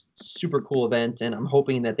 and just super cool event. And I'm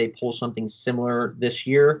hoping that they pull something similar this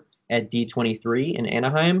year at D23 in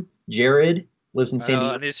Anaheim. Jared lives in San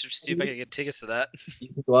Diego. I need to see if I can get tickets to that.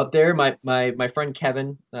 You can go up there. My friend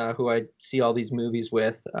Kevin, who I see all these movies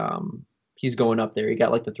with, he's going up there. He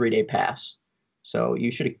got like the 3-day pass, so you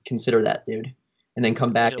should consider that, dude. And then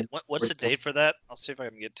come back. Yeah, what's the date for that? I'll see if I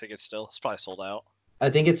can get tickets still. It's probably sold out. I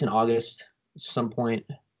think it's in August at some point.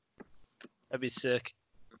 That'd be sick.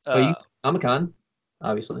 Comic-Con,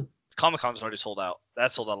 obviously. Comic-Con's already sold out.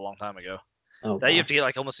 That sold out a long time ago. Oh, that you have to get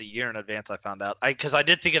like almost a year in advance. I found out. Because I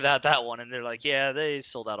did think of that one, and they're like, yeah, they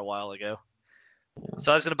sold out a while ago. Yeah.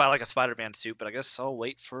 So I was gonna buy like a Spider-Man suit, but I guess I'll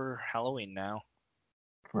wait for Halloween now.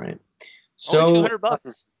 Right. So only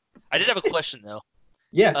 $200. I did have a question though.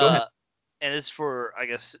 Yeah, go ahead. And it's for, I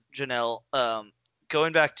guess, Janelle.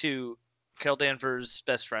 Going back to Carol Danvers'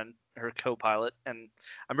 best friend, her co-pilot, and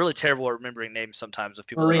I'm really terrible at remembering names sometimes of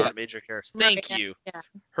people that aren't major characters. Thank you. Yeah.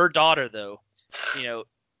 Her daughter, though,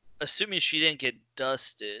 assuming she didn't get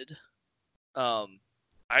dusted,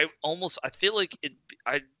 I feel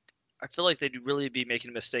like they'd really be making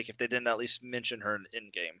a mistake if they didn't at least mention her in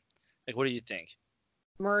game. Like, what do you think?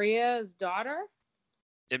 Maria's daughter?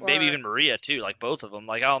 Maybe even Maria too, like both of them.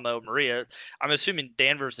 Like I don't know, Maria. I'm assuming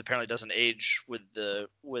Danvers apparently doesn't age with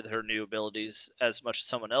her new abilities as much as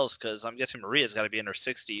someone else, because I'm guessing Maria's got to be in her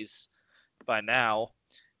 60s by now,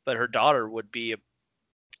 but her daughter would be a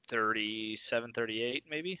 37, 38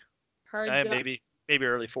 maybe. Maybe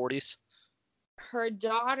early 40s. Her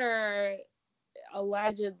daughter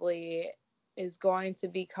allegedly is going to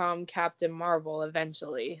become Captain Marvel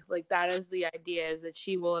eventually. Like that is the idea, is that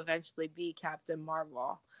she will eventually be Captain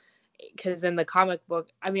Marvel. Because in the comic book,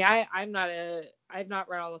 I mean, I've not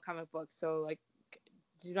read all the comic books, so like,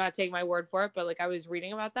 do not take my word for it. But like, I was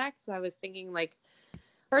reading about that because I was thinking like,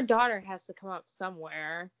 her daughter has to come up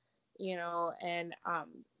somewhere, and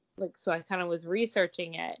like, so I kind of was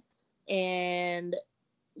researching it, and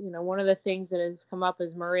one of the things that has come up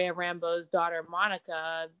is Maria Rambeau's daughter,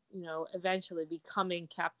 Monica, eventually becoming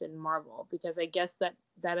Captain Marvel, because I guess that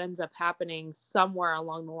ends up happening somewhere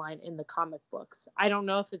along the line in the comic books. I don't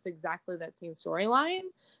know if it's exactly that same storyline,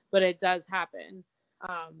 but it does happen.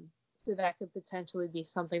 So that could potentially be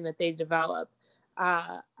something that they develop.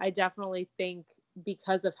 I definitely think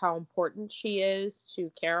because of how important she is to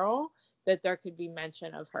Carol, that there could be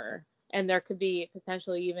mention of her. And there could be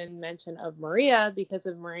potentially even mention of Maria because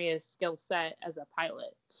of Maria's skill set as a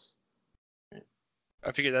pilot.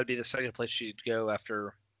 I figured that'd be the second place she'd go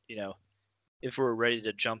after, if we're ready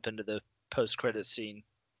to jump into the post-credit scene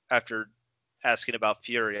after asking about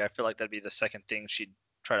Fury. I feel like that'd be the second thing she'd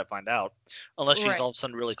try to find out. Unless she's all of a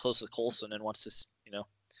sudden really close to Coulson and wants to,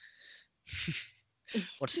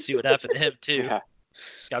 wants to see what happened to him too. Yeah.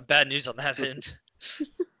 Got bad news on that end.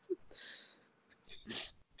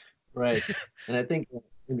 Right. And I think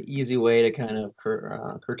an easy way to kind of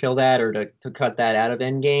curtail that, or to cut that out of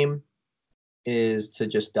Endgame, is to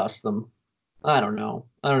just dust them. I don't know,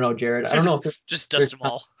 Jared. I don't know if just dust them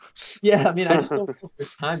all. Yeah, I mean, I just don't know if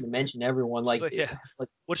there's time to mention everyone. Like, yeah. Like,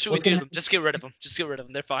 what should we do? Just get rid of them. Just get rid of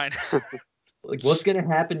them. They're fine. Like, what's gonna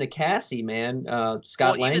happen to Cassie, man?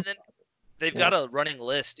 Scott Lang. They've got a running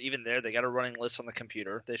list. Even there, they got a running list on the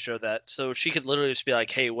computer. They show that, so she could literally just be like,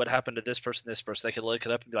 "Hey, what happened to this person? This person?" They could look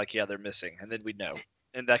it up and be like, "Yeah, they're missing," and then we'd know,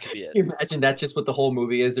 and that could be it. Can you imagine that's just what the whole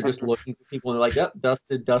movie is? They're just looking for people and they're like, "Yep,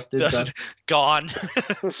 dusted, gone."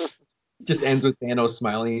 Just ends with Thanos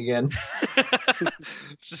smiling again.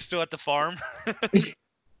 Just still at the farm.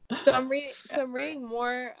 So I'm reading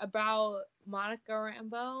more about Monica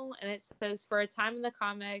Rambeau, and it says, for a time in the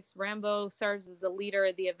comics, Rambeau serves as the leader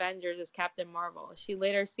of the Avengers as Captain Marvel. She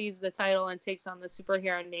later seizes the title and takes on the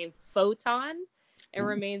superhero named Photon, and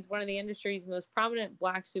remains one of the industry's most prominent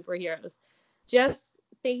Black superheroes. Just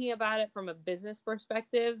thinking about it from a business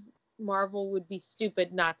perspective, Marvel would be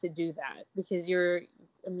stupid not to do that, because to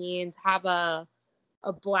have a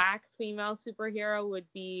Black female superhero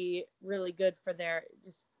would be really good for their,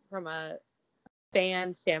 just from a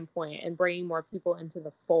fan standpoint, and bringing more people into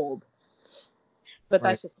the fold. But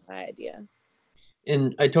that's just my idea.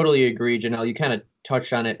 And I totally agree, Janelle. You kind of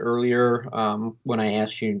touched on it earlier when I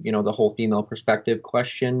asked you, the whole female perspective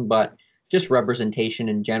question, but just representation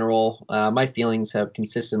in general. My feelings have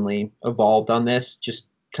consistently evolved on this, just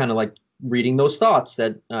kind of like reading those thoughts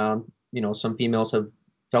that, some females have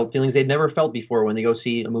felt feelings they've never felt before when they go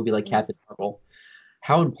see a movie like Captain Marvel.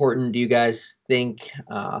 how important do you guys think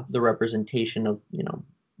the representation of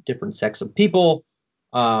different sects of people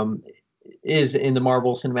is in the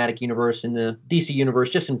Marvel Cinematic Universe, in the DC universe,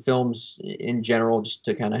 just in films in general, just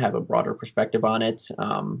to kind of have a broader perspective on it?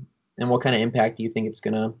 And what kind of impact do you think it's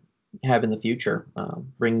going to have in the future,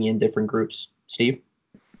 bringing in different groups? Steve?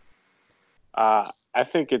 I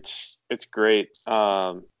think it's great.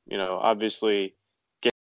 Obviously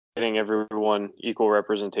getting everyone equal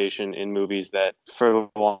representation in movies that for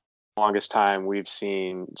the longest time we've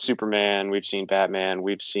seen Superman, we've seen Batman,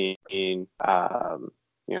 we've seen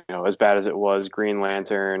as bad as it was, Green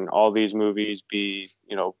Lantern, all these movies be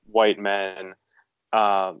white men,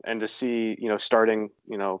 and to see starting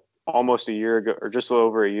almost a year ago or just a little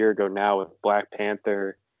over a year ago now with Black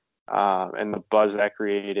Panther, and the buzz that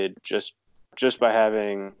created just by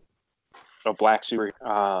having a black super,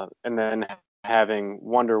 and then having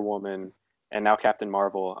Wonder Woman and now Captain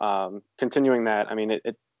Marvel, continuing that. I mean,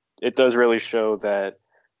 it does really show that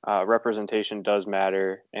representation does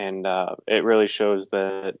matter, and it really shows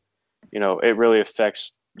that it really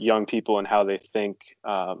affects young people and how they think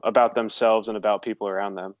about themselves and about people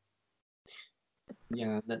around them.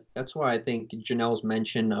 Yeah, that's why I think Janelle's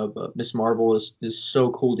mention of Miss Marvel is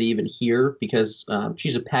so cool to even hear, because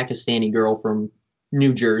she's a Pakistani girl from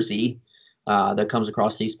New Jersey that comes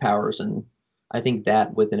across these powers, and I think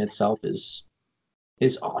that within itself is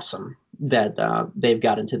awesome that they've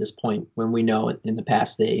gotten to this point when we know in the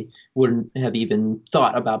past they wouldn't have even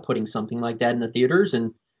thought about putting something like that in the theaters,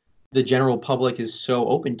 and the general public is so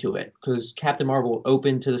open to it because Captain Marvel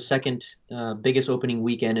opened to the second biggest opening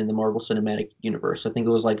weekend in the Marvel Cinematic Universe. I think it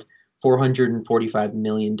was like $445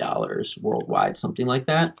 million worldwide, something like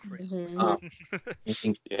that. I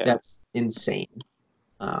think that's insane.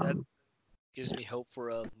 That gives me hope for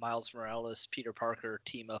a Miles Morales, Peter Parker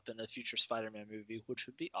team up in a future Spider-Man movie, which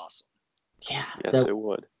would be awesome. Yeah, yes, it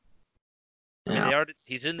would. I mean,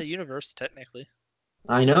 he's in the universe technically.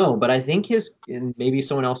 I know, but I think and maybe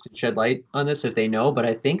someone else could shed light on this if they know, but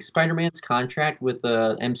I think Spider-Man's contract with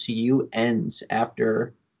the MCU ends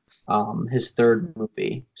after his third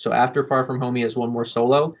movie. So after Far From Home, he has one more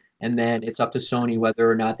solo, and then it's up to Sony whether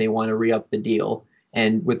or not they want to re-up the deal.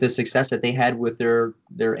 And with the success that they had with their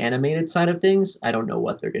animated side of things, I don't know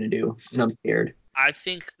what they're going to do, and I'm scared. I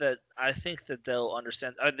think that they'll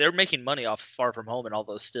understand. They're making money off Far From Home and all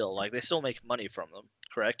those still. Like, they still make money from them,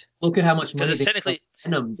 correct? Look at how much money it's technically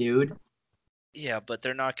Venom, dude. Yeah, but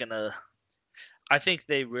they're not gonna. I think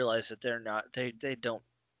they realize that they're not.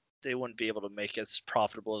 They wouldn't be able to make as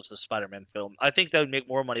profitable as the Spider-Man film. I think they would make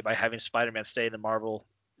more money by having Spider-Man stay in the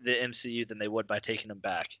MCU, than they would by taking him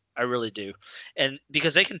back. I really do, and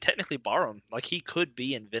because they can technically borrow him. Like, he could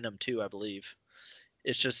be in Venom 2, I believe.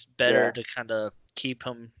 It's just better to kind of keep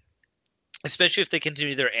him, especially if they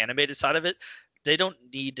continue their animated side of it. They don't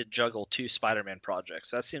need to juggle two Spider-Man projects.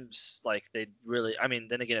 That seems like they really. I mean,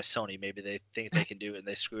 then again, it's Sony. Maybe they think they can do it and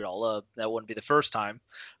they screw it all up. That wouldn't be the first time,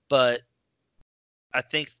 but I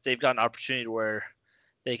think they've got an opportunity where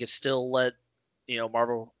they could still let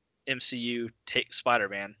Marvel MCU take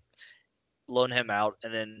Spider-Man, loan him out,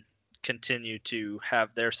 and then continue to have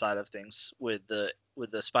their side of things with the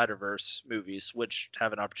Spider-Verse movies, which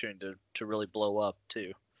have an opportunity to really blow up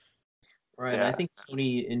too. Right. Yeah. I think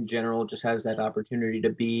Sony in general just has that opportunity to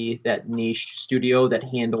be that niche studio that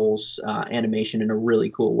handles animation in a really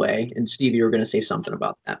cool way. And Steve, you were going to say something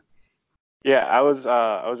about that. Yeah, I was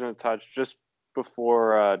going to touch just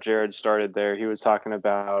before Jared started there. He was talking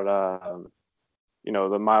about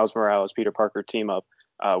the Miles Morales Peter Parker team up.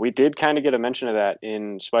 We did kind of get a mention of that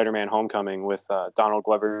in Spider-Man: Homecoming with Donald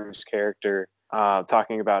Glover's character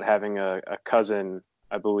talking about having a cousin,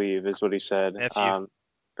 I believe is what he said. Nephew.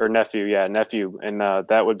 Or nephew, and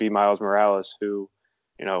that would be Miles Morales, who,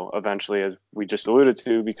 eventually, as we just alluded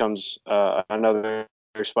to, becomes another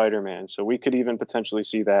Spider-Man. So we could even potentially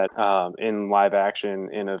see that in live action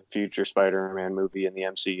in a future Spider-Man movie in the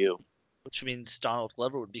MCU. Which means Donald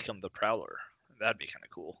Glover would become the Prowler. That'd be kind of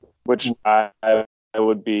cool. Which I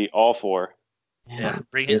would be all for. Yeah,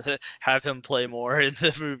 have him play more in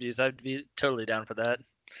the movies. I'd be totally down for that.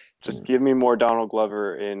 Just give me more Donald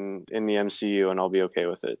Glover in the MCU, and I'll be okay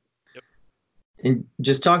with it. Yep. And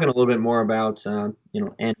just talking a little bit more about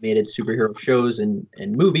animated superhero shows and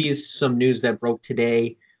movies. Some news that broke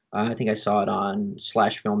today. I think I saw it on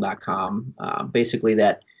 /film.com. Basically,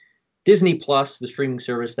 that Disney Plus, the streaming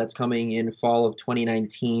service that's coming in fall of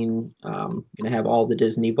 2019, going to have all the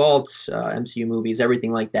Disney vaults, MCU movies,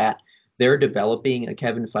 everything like that. They're developing a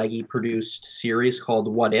Kevin Feige produced series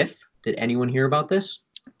called What If. Did anyone hear about this?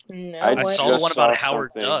 No, I saw the one about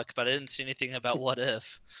Howard Duck, but I didn't see anything about What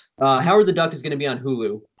If. Howard the Duck is going to be on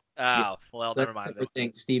Hulu. Oh, well, So never that's a mind then. separate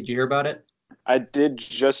thing. Steve, did you hear about it? I did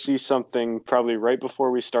just see something probably right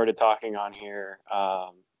before we started talking on here,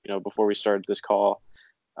 before we started this call,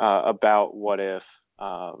 about what if,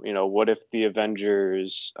 what if the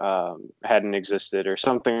Avengers hadn't existed or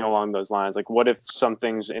something along those lines? Like, what if some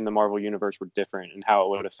things in the Marvel universe were different and how it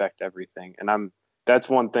would affect everything? And that's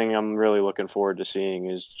one thing I'm really looking forward to seeing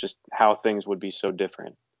is just how things would be so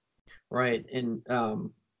different. Right. And,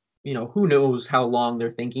 who knows how long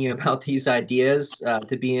they're thinking about these ideas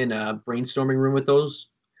to be in a brainstorming room with those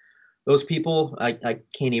people. I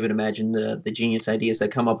can't even imagine the genius ideas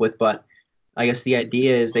that come up with, but I guess the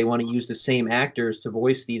idea is they want to use the same actors to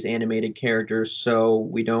voice these animated characters so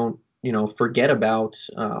we don't, forget about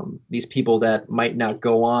these people that might not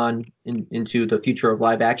go on into the future of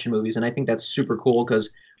live action movies. And I think that's super cool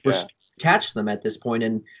because we're attached to them at this point.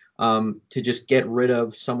 And to just get rid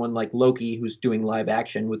of someone like Loki, who's doing live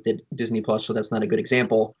action with the Disney Plus, so that's not a good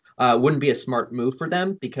example, wouldn't be a smart move for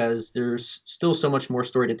them because there's still so much more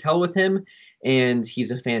story to tell with him, and he's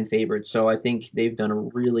a fan favorite. So I think they've done a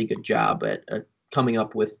really good job at coming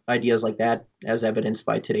up with ideas like that, as evidenced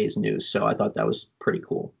by today's news. So I thought that was pretty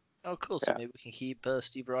cool. Oh, cool. So maybe we can keep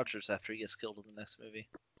Steve Rogers after he gets killed in the next movie.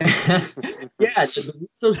 Yeah, so the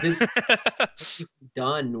Russos did something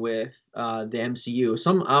done with the MCU.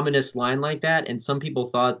 Some ominous line like that, and some people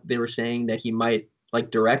thought they were saying that he might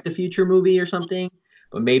like direct a future movie or something,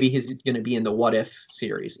 but maybe he's going to be in the What If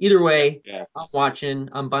series. Either way, I'm watching.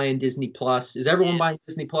 I'm buying Disney Plus. Is everyone buying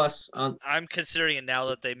Disney Plus? I'm considering it now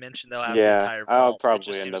that they mentioned they'll have the entire vault. I'll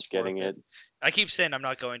probably end up getting it. I keep saying I'm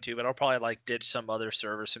not going to, but I'll probably like ditch some other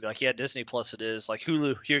service and be like, yeah, Disney Plus it is. Like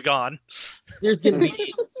Hulu, you're gone. There's going to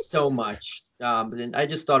be so much. And I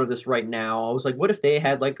just thought of this right now. I was like, what if they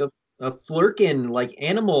had like a Flurkin, like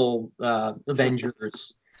animal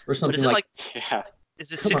Avengers or something like yeah.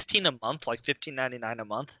 Is it 16 a month, like $15.99 a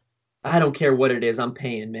month? I don't care what it is. I'm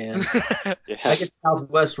paying, man. I get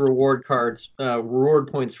Southwest reward cards,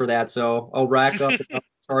 reward points for that. So I'll rack up enough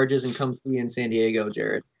charges and come see you in San Diego,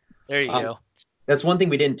 Jared. There you go. That's one thing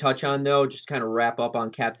we didn't touch on, though, just kind of wrap up on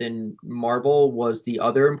Captain Marvel, was the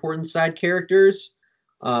other important side characters.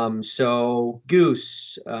 So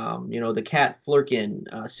Goose, the cat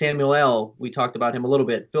Flurkin, Samuel L., we talked about him a little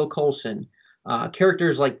bit, Phil Coulson,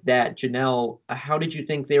 characters like that. Janelle, how did you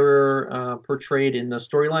think they were portrayed in the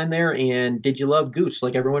storyline there? And did you love Goose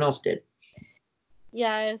like everyone else did?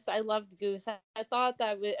 Yes, I loved Goose. I thought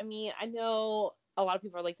that I know a lot of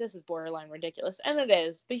people are like, this is borderline ridiculous, and it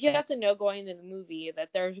is, but you have to know going into the movie that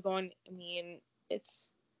it's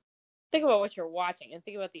think about what you're watching and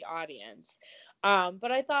think about the audience.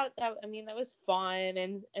 But I thought that that was fun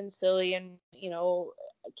and silly, and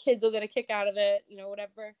kids will get a kick out of it,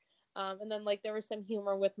 whatever. And then like there was some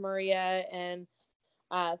humor with Maria and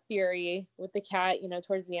Fury with the cat,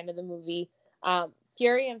 towards the end of the movie.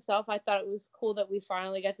 Fury himself, I thought it was cool that we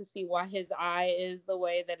finally got to see why his eye is the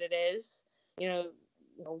way that it is.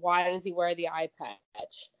 Why does he wear the eye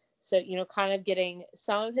patch? So, kind of getting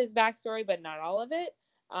some of his backstory, but not all of it.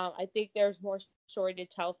 I think there's more story to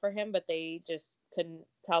tell for him, but they just couldn't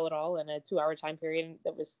tell it all in a 2-hour time period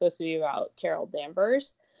that was supposed to be about Carol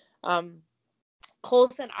Danvers.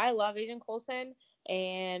 Coulson, I love Agent Coulson,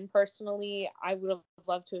 and personally, I would have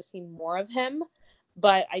loved to have seen more of him,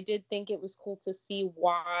 but I did think it was cool to see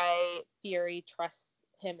why Fury trusts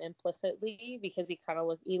him implicitly, because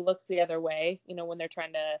he looks the other way, when they're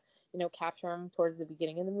trying to, capture him towards the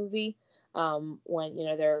beginning of the movie, when,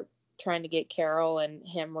 they're trying to get Carol and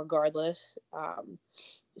him regardless.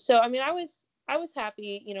 So, I was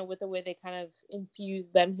happy, with the way they kind of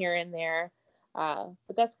infused them here and there.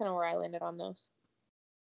 But that's kind of where I landed on those.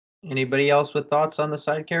 Anybody else with thoughts on the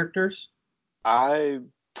side characters? I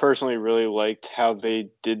personally really liked how they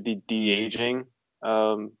did the de-aging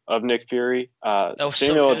of Nick Fury.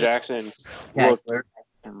 Samuel L. Jackson looked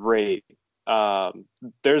great.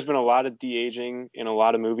 There's been a lot of de-aging in a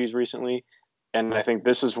lot of movies recently, and I think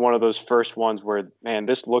this is one of those first ones where, man,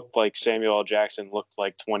 this looked like Samuel L. Jackson looked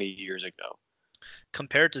like 20 years ago.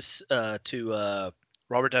 Compared to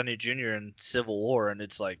Robert Downey Jr. in Civil War, and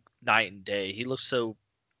it's like night and day. He looks so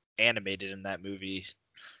animated in that movie.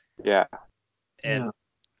 Yeah. And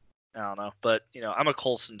I don't know, but I'm a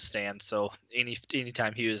Coulson stan, so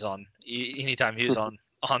anytime he was on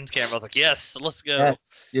camera, I was like, yes, let's go. Yes.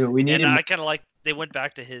 Yeah, we need. And I kind of like they went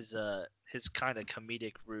back to his kind of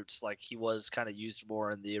comedic roots, like he was kind of used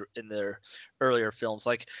more in their earlier films,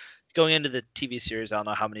 like going into the TV series. I don't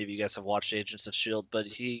know how many of you guys have watched Agents of S.H.I.E.L.D., but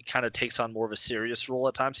he kind of takes on more of a serious role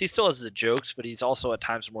at times. He still has the jokes, but he's also at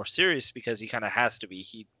times more serious because he kind of has to be.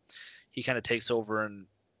 He kind of takes over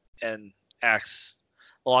and acts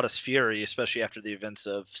a lot of fury, especially after the events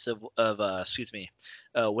of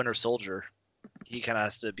Winter Soldier. He kind of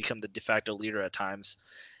has to become the de facto leader at times,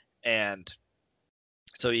 and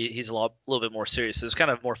so he's a little bit more serious. So it's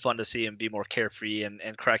kind of more fun to see him be more carefree and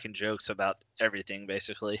cracking jokes about everything,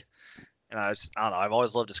 basically. And I don't know. I've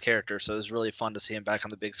always loved his character, so it was really fun to see him back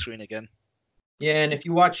on the big screen again. Yeah, and if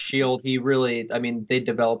you watch Shield, he really, I mean, they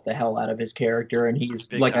developed the hell out of his character, and he's,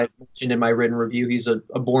 Big like time. I mentioned in my written review, he's a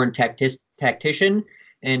born tactician,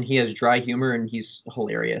 and he has dry humor, and he's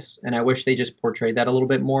hilarious. And I wish they just portrayed that a little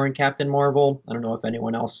bit more in Captain Marvel. I don't know if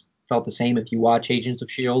anyone else felt the same if you watch Agents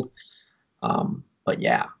of Shield. But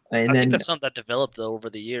yeah, and I then think that's something that developed though over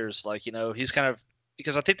the years. Like, he's kind of,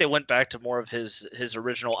 because I think they went back to more of his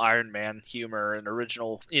original Iron Man humor and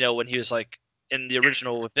original, when he was like in the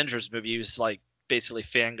original Avengers movie, he was like basically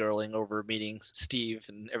fangirling over meeting Steve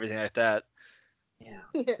and everything like that. yeah.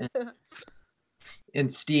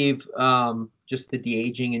 And Steve, just the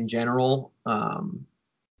de-aging in general,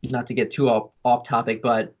 not to get too off topic,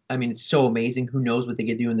 but I mean, it's so amazing. Who knows what they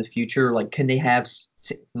could do in the future? Like, can they have,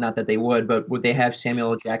 not that they would, but would they have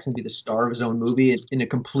Samuel L. Jackson be the star of his own movie in a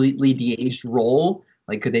completely de-aged role?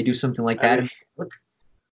 Like, could they do something like that?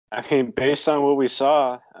 I mean, based on what we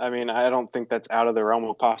saw, I mean, I don't think that's out of the realm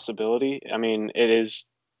of possibility. I mean, it is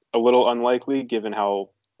a little unlikely given how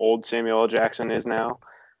old Samuel L. Jackson is now.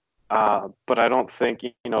 But I don't think,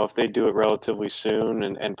 if they do it relatively soon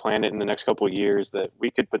and plan it in the next couple of years, that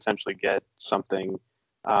we could potentially get something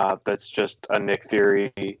that's just a Nick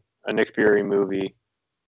Fury movie.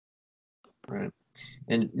 Right.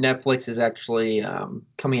 And Netflix is actually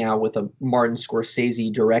coming out with a Martin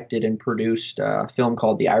Scorsese directed and produced film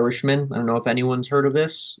called The Irishman. I don't know if anyone's heard of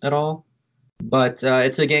this at all, but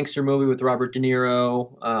it's a gangster movie with Robert De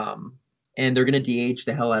Niro, and they're going to de-age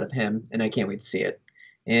the hell out of him, and I can't wait to see it.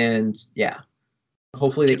 And yeah,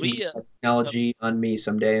 hopefully they can use that technology on me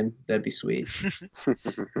someday, and that'd be sweet.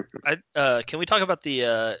 Can we talk about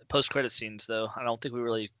the post-credit scenes, though? I don't think we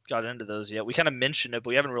really got into those yet. We kind of mentioned it, but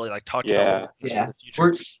we haven't really talked about it in the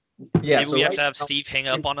future. Maybe we have to have Steve hang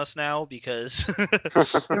up on us now because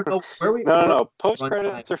No. Post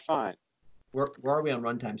credits are fine. Where are we on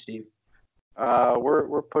runtime, Steve?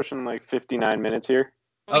 We're pushing like 59 minutes here.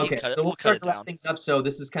 Okay, so we'll start to wrap things up. So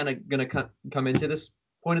this is kind of gonna come into this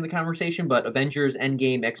point in the conversation, but Avengers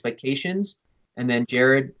Endgame expectations, and then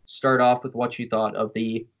Jared, start off with what you thought of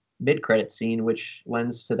the mid-credit scene, which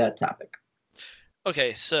lends to that topic.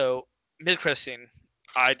 Okay, so mid-credit scene.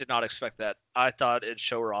 I did not expect that. I thought it'd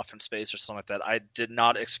show her off in space or something like that. I did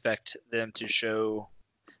not expect them to show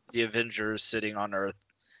the Avengers sitting on Earth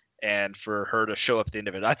and for her to show up at the end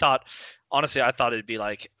of it. Honestly, I thought it'd be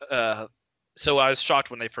like, so I was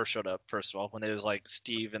shocked when they first showed up, first of all, when it was like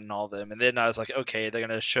Steve and all them. And then I was like, okay, they're going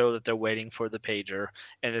to show that they're waiting for the pager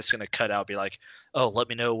and it's going to cut out, be like, oh, let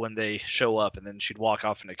me know when they show up. And then she'd walk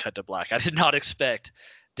off and it cut to black. I did not expect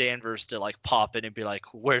Danvers to pop in and be like,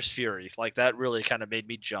 where's Fury? That really kind of made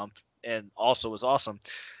me jump and also was awesome.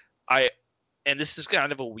 And this is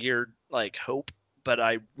kind of a weird hope, but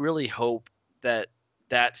I really hope that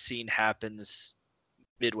scene happens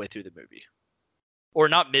midway through the movie, or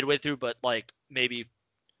not midway through, but maybe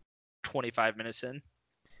 25 minutes in.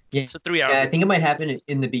 Yeah, it's a 3 hour. Yeah, I think it might happen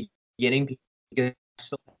in the beginning because it's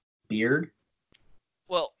still beard.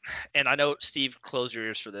 Well, and I know Steve, close your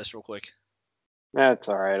ears for this real quick. That's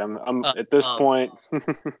all right. I'm at this point.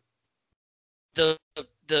 the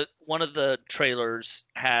one of the trailers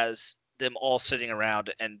has them all sitting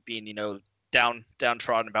around and being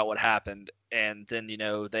downtrodden about what happened, and then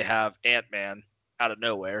they have Ant-Man out of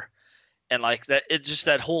nowhere, and that it just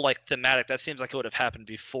that whole thematic that seems like it would have happened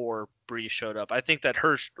before Bree showed up. I think that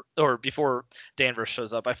or before Danvers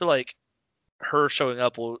shows up. I feel like her showing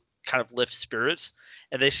up will kind of lift spirits,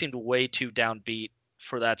 and they seemed way too downbeat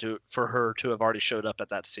for her to have already showed up at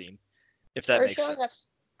that scene, if that makes sense.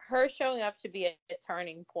 Her showing up to be a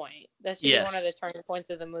turning point. That should be one of the turning points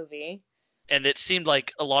of the movie. And it seemed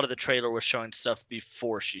like a lot of the trailer was showing stuff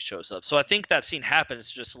before she shows up. So I think that scene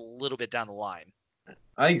happens just a little bit down the line.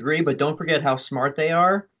 I agree, but don't forget how smart they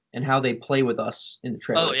are and how they play with us in the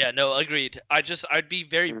trailer. Oh, yeah, no, agreed. I'd be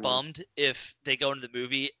very bummed if they go into the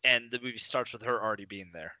movie and the movie starts with her already being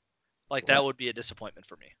there. That would be a disappointment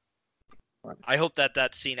for me. Right. I hope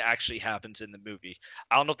that scene actually happens in the movie.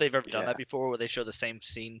 I don't know if they've ever done that before where they show the same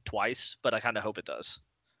scene twice, but I kind of hope it does.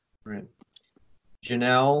 Right.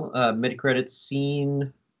 Janelle, mid-credits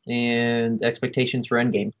scene and expectations for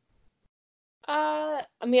Endgame.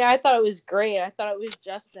 I mean, I thought it was great. I thought it was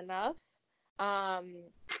just enough.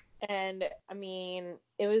 And I mean,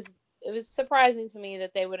 it was surprising to me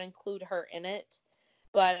that they would include her in it.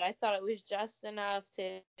 but I thought it was just enough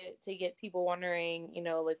to get people wondering,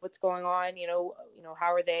 like what's going on,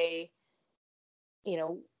 how are they, you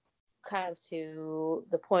know, kind of to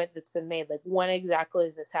the point that's been made, like when exactly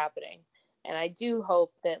is this happening? And I do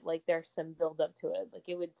hope that like there's some build up to it. Like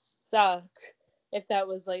it would suck if that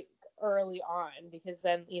was like early on, because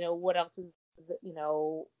then what else is,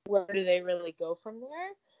 where do they really go from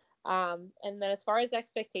there? And then as far as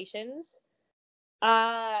expectations,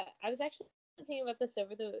 I was actually thinking about this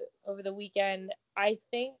over the weekend. I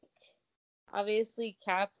think obviously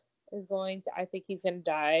Cap is I think he's going to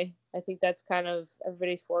die. I think that's kind of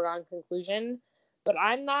everybody's foregone conclusion. But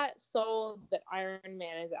I'm not sold that Iron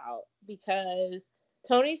Man is out, because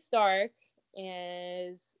Tony Stark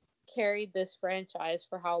has carried this franchise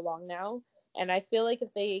for how long now? And I feel like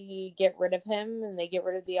if they get rid of him and they get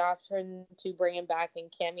rid of the option to bring him back in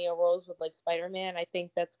cameo roles with like Spider-Man, I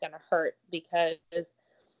think that's going to hurt, because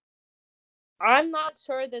I'm not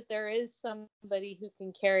sure that there is somebody who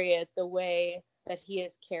can carry it the way that he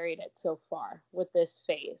has carried it so far with this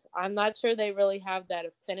phase. I'm not sure they really have that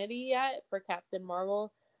affinity yet for Captain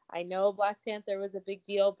Marvel. I know Black Panther was a big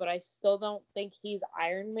deal, but I still don't think he's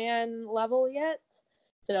Iron Man level yet.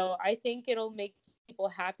 So I think it'll make people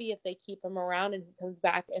happy if they keep him around and he comes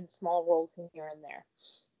back in small roles here and there.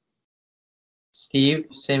 Steve,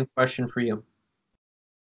 same question for you.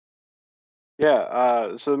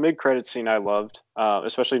 Yeah, so the mid-credit scene I loved,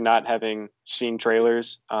 especially not having seen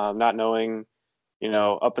trailers, not knowing,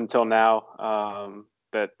 up until now,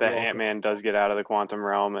 that Ant-Man does get out of the quantum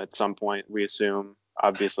realm at some point, we assume,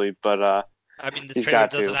 obviously, but I mean, the he's trailer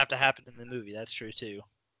got doesn't to. have to happen in the movie. That's true too.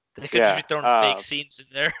 They could just be throwing fake scenes in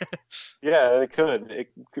there. Yeah, it could.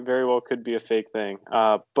 It could very well could be a fake thing.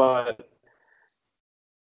 But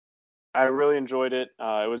I really enjoyed it.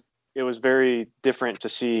 It was very different to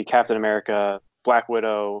see Captain America, Black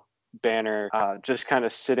Widow, Banner, just kind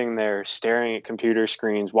of sitting there staring at computer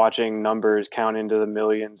screens, watching numbers count into the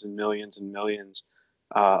millions and millions and millions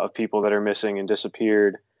of people that are missing and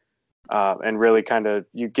disappeared, and really kind of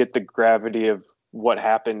you get the gravity of what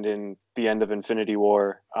happened in the end of Infinity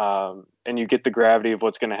War, and you get the gravity of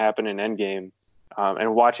what's going to happen in Endgame,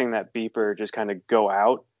 and watching that beeper just kind of go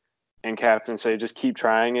out and Captain say, just keep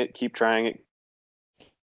trying it, keep trying it,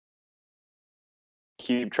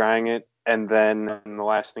 keep trying it. And then the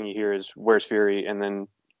last thing you hear is, where's Fury? And then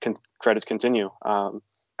credits continue. I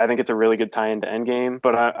think it's a really good tie into Endgame,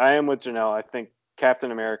 but I am with Janelle. I think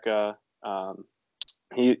Captain America,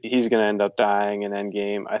 he's going to end up dying in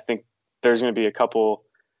Endgame. I think there's going to be a couple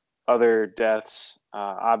other deaths.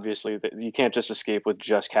 Obviously, that you can't just escape with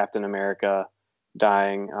just Captain America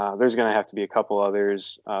dying. There's going to have to be a couple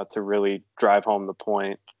others to really drive home the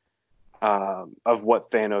point of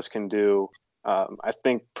what Thanos can do. I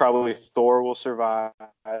think probably Thor will survive.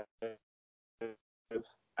 I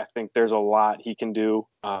think there's a lot he can do,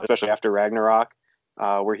 especially after Ragnarok,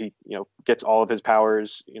 where he gets all of his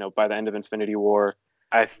powers by the end of Infinity War.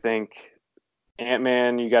 I think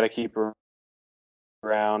Ant-Man you got to keep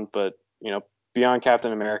around, but beyond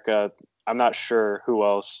Captain America, I'm not sure who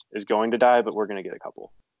else is going to die, but we're going to get a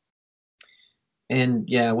couple. And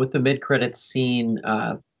yeah, with the mid-credits scene,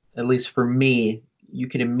 at least for me, you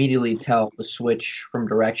can immediately tell the switch from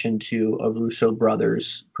direction to a Russo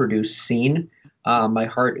brothers produced scene. My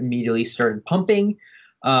heart immediately started pumping.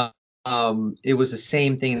 It was the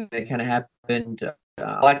same thing that kind of happened.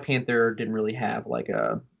 Black Panther didn't really have like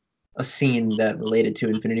a scene that related to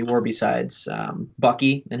Infinity War besides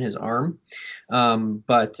Bucky and his arm.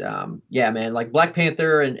 Yeah, man, like Black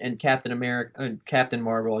Panther and Captain America, Captain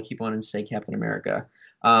Marvel, I keep wanting to say Captain America.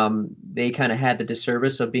 They kind of had the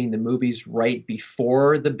disservice of being the movies right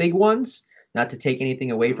before the big ones, not to take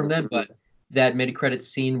anything away from them, but that mid-credits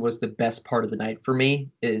scene was the best part of the night for me.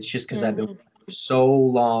 It's just because I've been waiting for so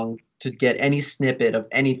long to get any snippet of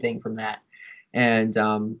anything from that. And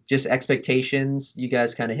just expectations, you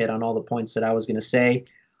guys kind of hit on all the points that I was going to say.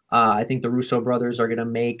 I think the Russo brothers are going to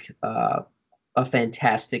make a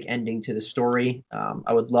fantastic ending to the story.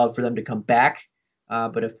 I would love for them to come back,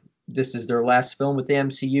 but if this is their last film with the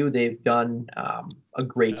MCU, they've done a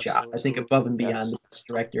great job. I think above and beyond the best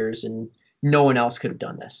directors, and no one else could have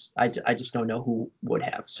done this. I just don't know who would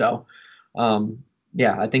have. So,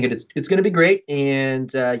 yeah, I think it's going to be great. And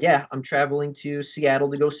yeah, I'm traveling to Seattle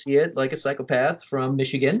to go see it like a psychopath from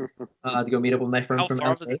Michigan to go meet up with my friend from LA.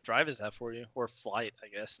 How far of a drive is that for you? Or flight, I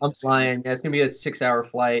guess. I'm flying. Yeah, it's going to be a 6-hour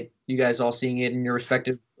flight. You guys all seeing it in your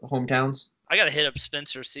respective hometowns? I got to hit up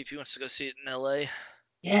Spencer, see if he wants to go see it in LA.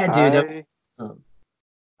 Yeah, dude.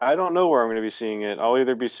 I don't know where I'm going to be seeing it. I'll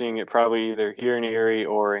either be seeing it probably either here in Erie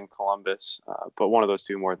or in Columbus, but one of those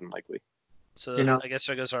two more than likely. So You know- I guess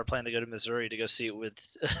there goes our plan to go to Missouri to go see it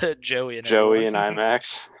with Joey and Joey and everyone.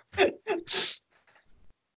 IMAX.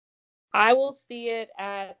 I will see it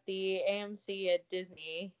at the AMC at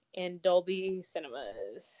Disney in Dolby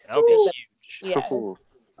Cinemas. That would be huge. Yes. Ooh.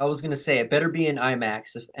 I was gonna say it better be in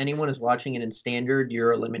IMAX. If anyone is watching it in standard,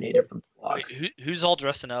 you're eliminated from the vlog. Wait, who's all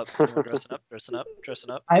dressing up? Anyone dressing up? Dressing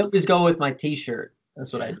up? I always go with my T-shirt.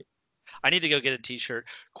 That's what I do. I need to go get a T-shirt.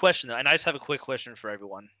 Question though, and I just have a quick question for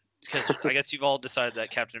everyone because I guess you've all decided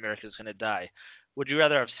that Captain America is going to die. Would you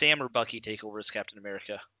rather have Sam or Bucky take over as Captain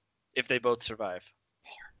America if they both survive?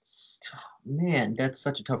 Man, that's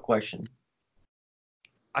such a tough question.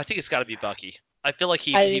 I think it's got to be Bucky. I feel like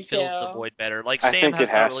I he do fills the too. void better. Like I Sam think has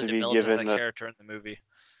it not has really to be developed as given that the- character in the movie.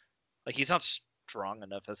 Like he's not strong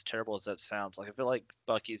enough. As terrible as that sounds, like I feel like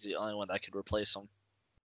Bucky's the only one that could replace him.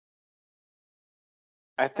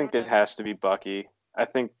 I think it has to be Bucky. I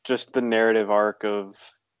think just the narrative arc of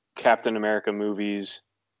Captain America movies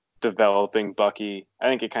developing Bucky, I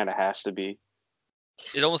think it kind of has to be.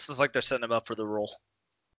 It almost is like they're setting him up for the role.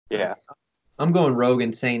 Yeah. I'm going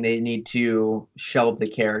Rogan saying they need to shelve the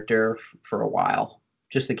character for a while.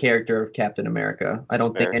 Just the character of Captain America. I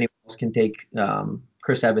don't think fair. anyone else can take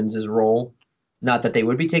Chris Evans' role. Not that they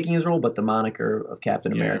would be taking his role, but the moniker of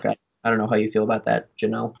Captain Yeah. America. I don't know how you feel about that,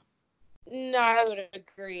 Janelle. No, I would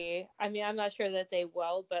agree. I mean, I'm not sure that they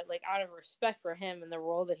will, but like out of respect for him and the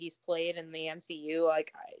role that he's played in the MCU,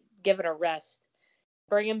 like give it a rest.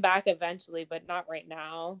 Bring him back eventually, but not right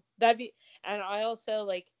now. That'd be, and I also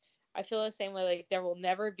like, I feel the same way. Like there will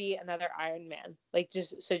never be another Iron Man. Like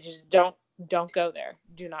just don't go there.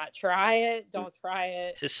 Do not try it. Don't try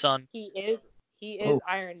it. His son. He is Oh.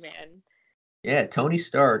 Iron Man. Yeah, Tony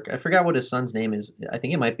Stark. I forgot what his son's name is. I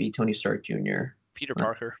think it might be Tony Stark Jr. Peter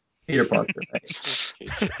Parker. Peter Parker. Right?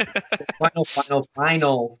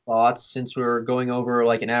 Final thoughts, since we're going over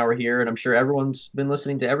like an hour here, and I'm sure everyone's been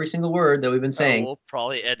listening to every single word that we've been saying. We'll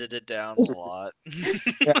probably edit it down a lot.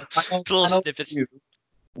 Yeah, final Little snippets. review,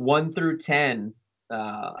 1 through 10.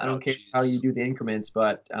 I Oh, don't care how you jeez. do the increments,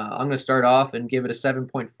 but I'm going to start off and give it a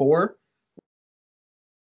 7.4.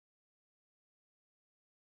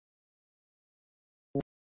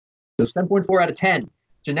 So 7.4 out of 10.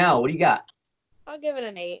 Janelle, what do you got? I'll give it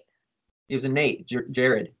an 8. It was a Nate.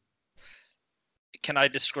 Jared. Can I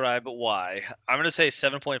describe why? I'm gonna say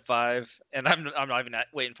 7.5, and I'm not even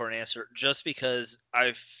waiting for an answer, just because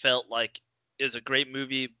I felt like it was a great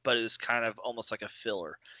movie, but it was kind of almost like a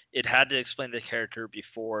filler. It had to explain the character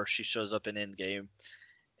before she shows up in Endgame,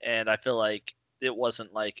 and I feel like it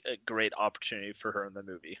wasn't like a great opportunity for her in the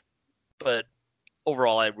movie. But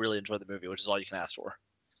overall, I really enjoyed the movie, which is all you can ask for.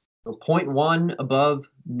 So 0.1 above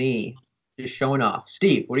me. Just showing off.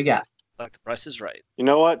 Steve, what do you got? Like the Price is Right. You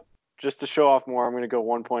know what? Just to show off more, I'm going to go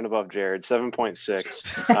 1 point above Jared,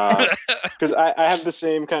 7.6. Because I have the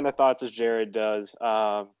same kind of thoughts as Jared does.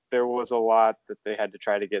 There was a lot that they had to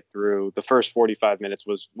try to get through. The first 45 minutes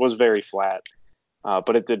was very flat,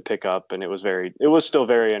 but it did pick up, and it was still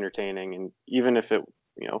very entertaining. And even if it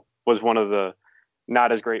was one of the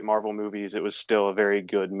not as great Marvel movies, it was still a very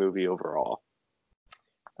good movie overall.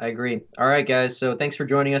 I agree. All right, guys. So thanks for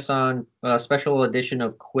joining us on a special edition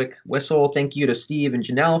of Quick Whistle. Thank you to Steve and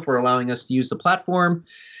Janelle for allowing us to use the platform.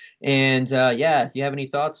 And yeah, if you have any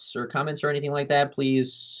thoughts or comments or anything like that,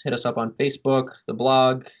 please hit us up on Facebook, the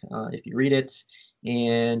blog, if you read it.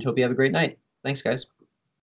 And hope you have a great night. Thanks, guys.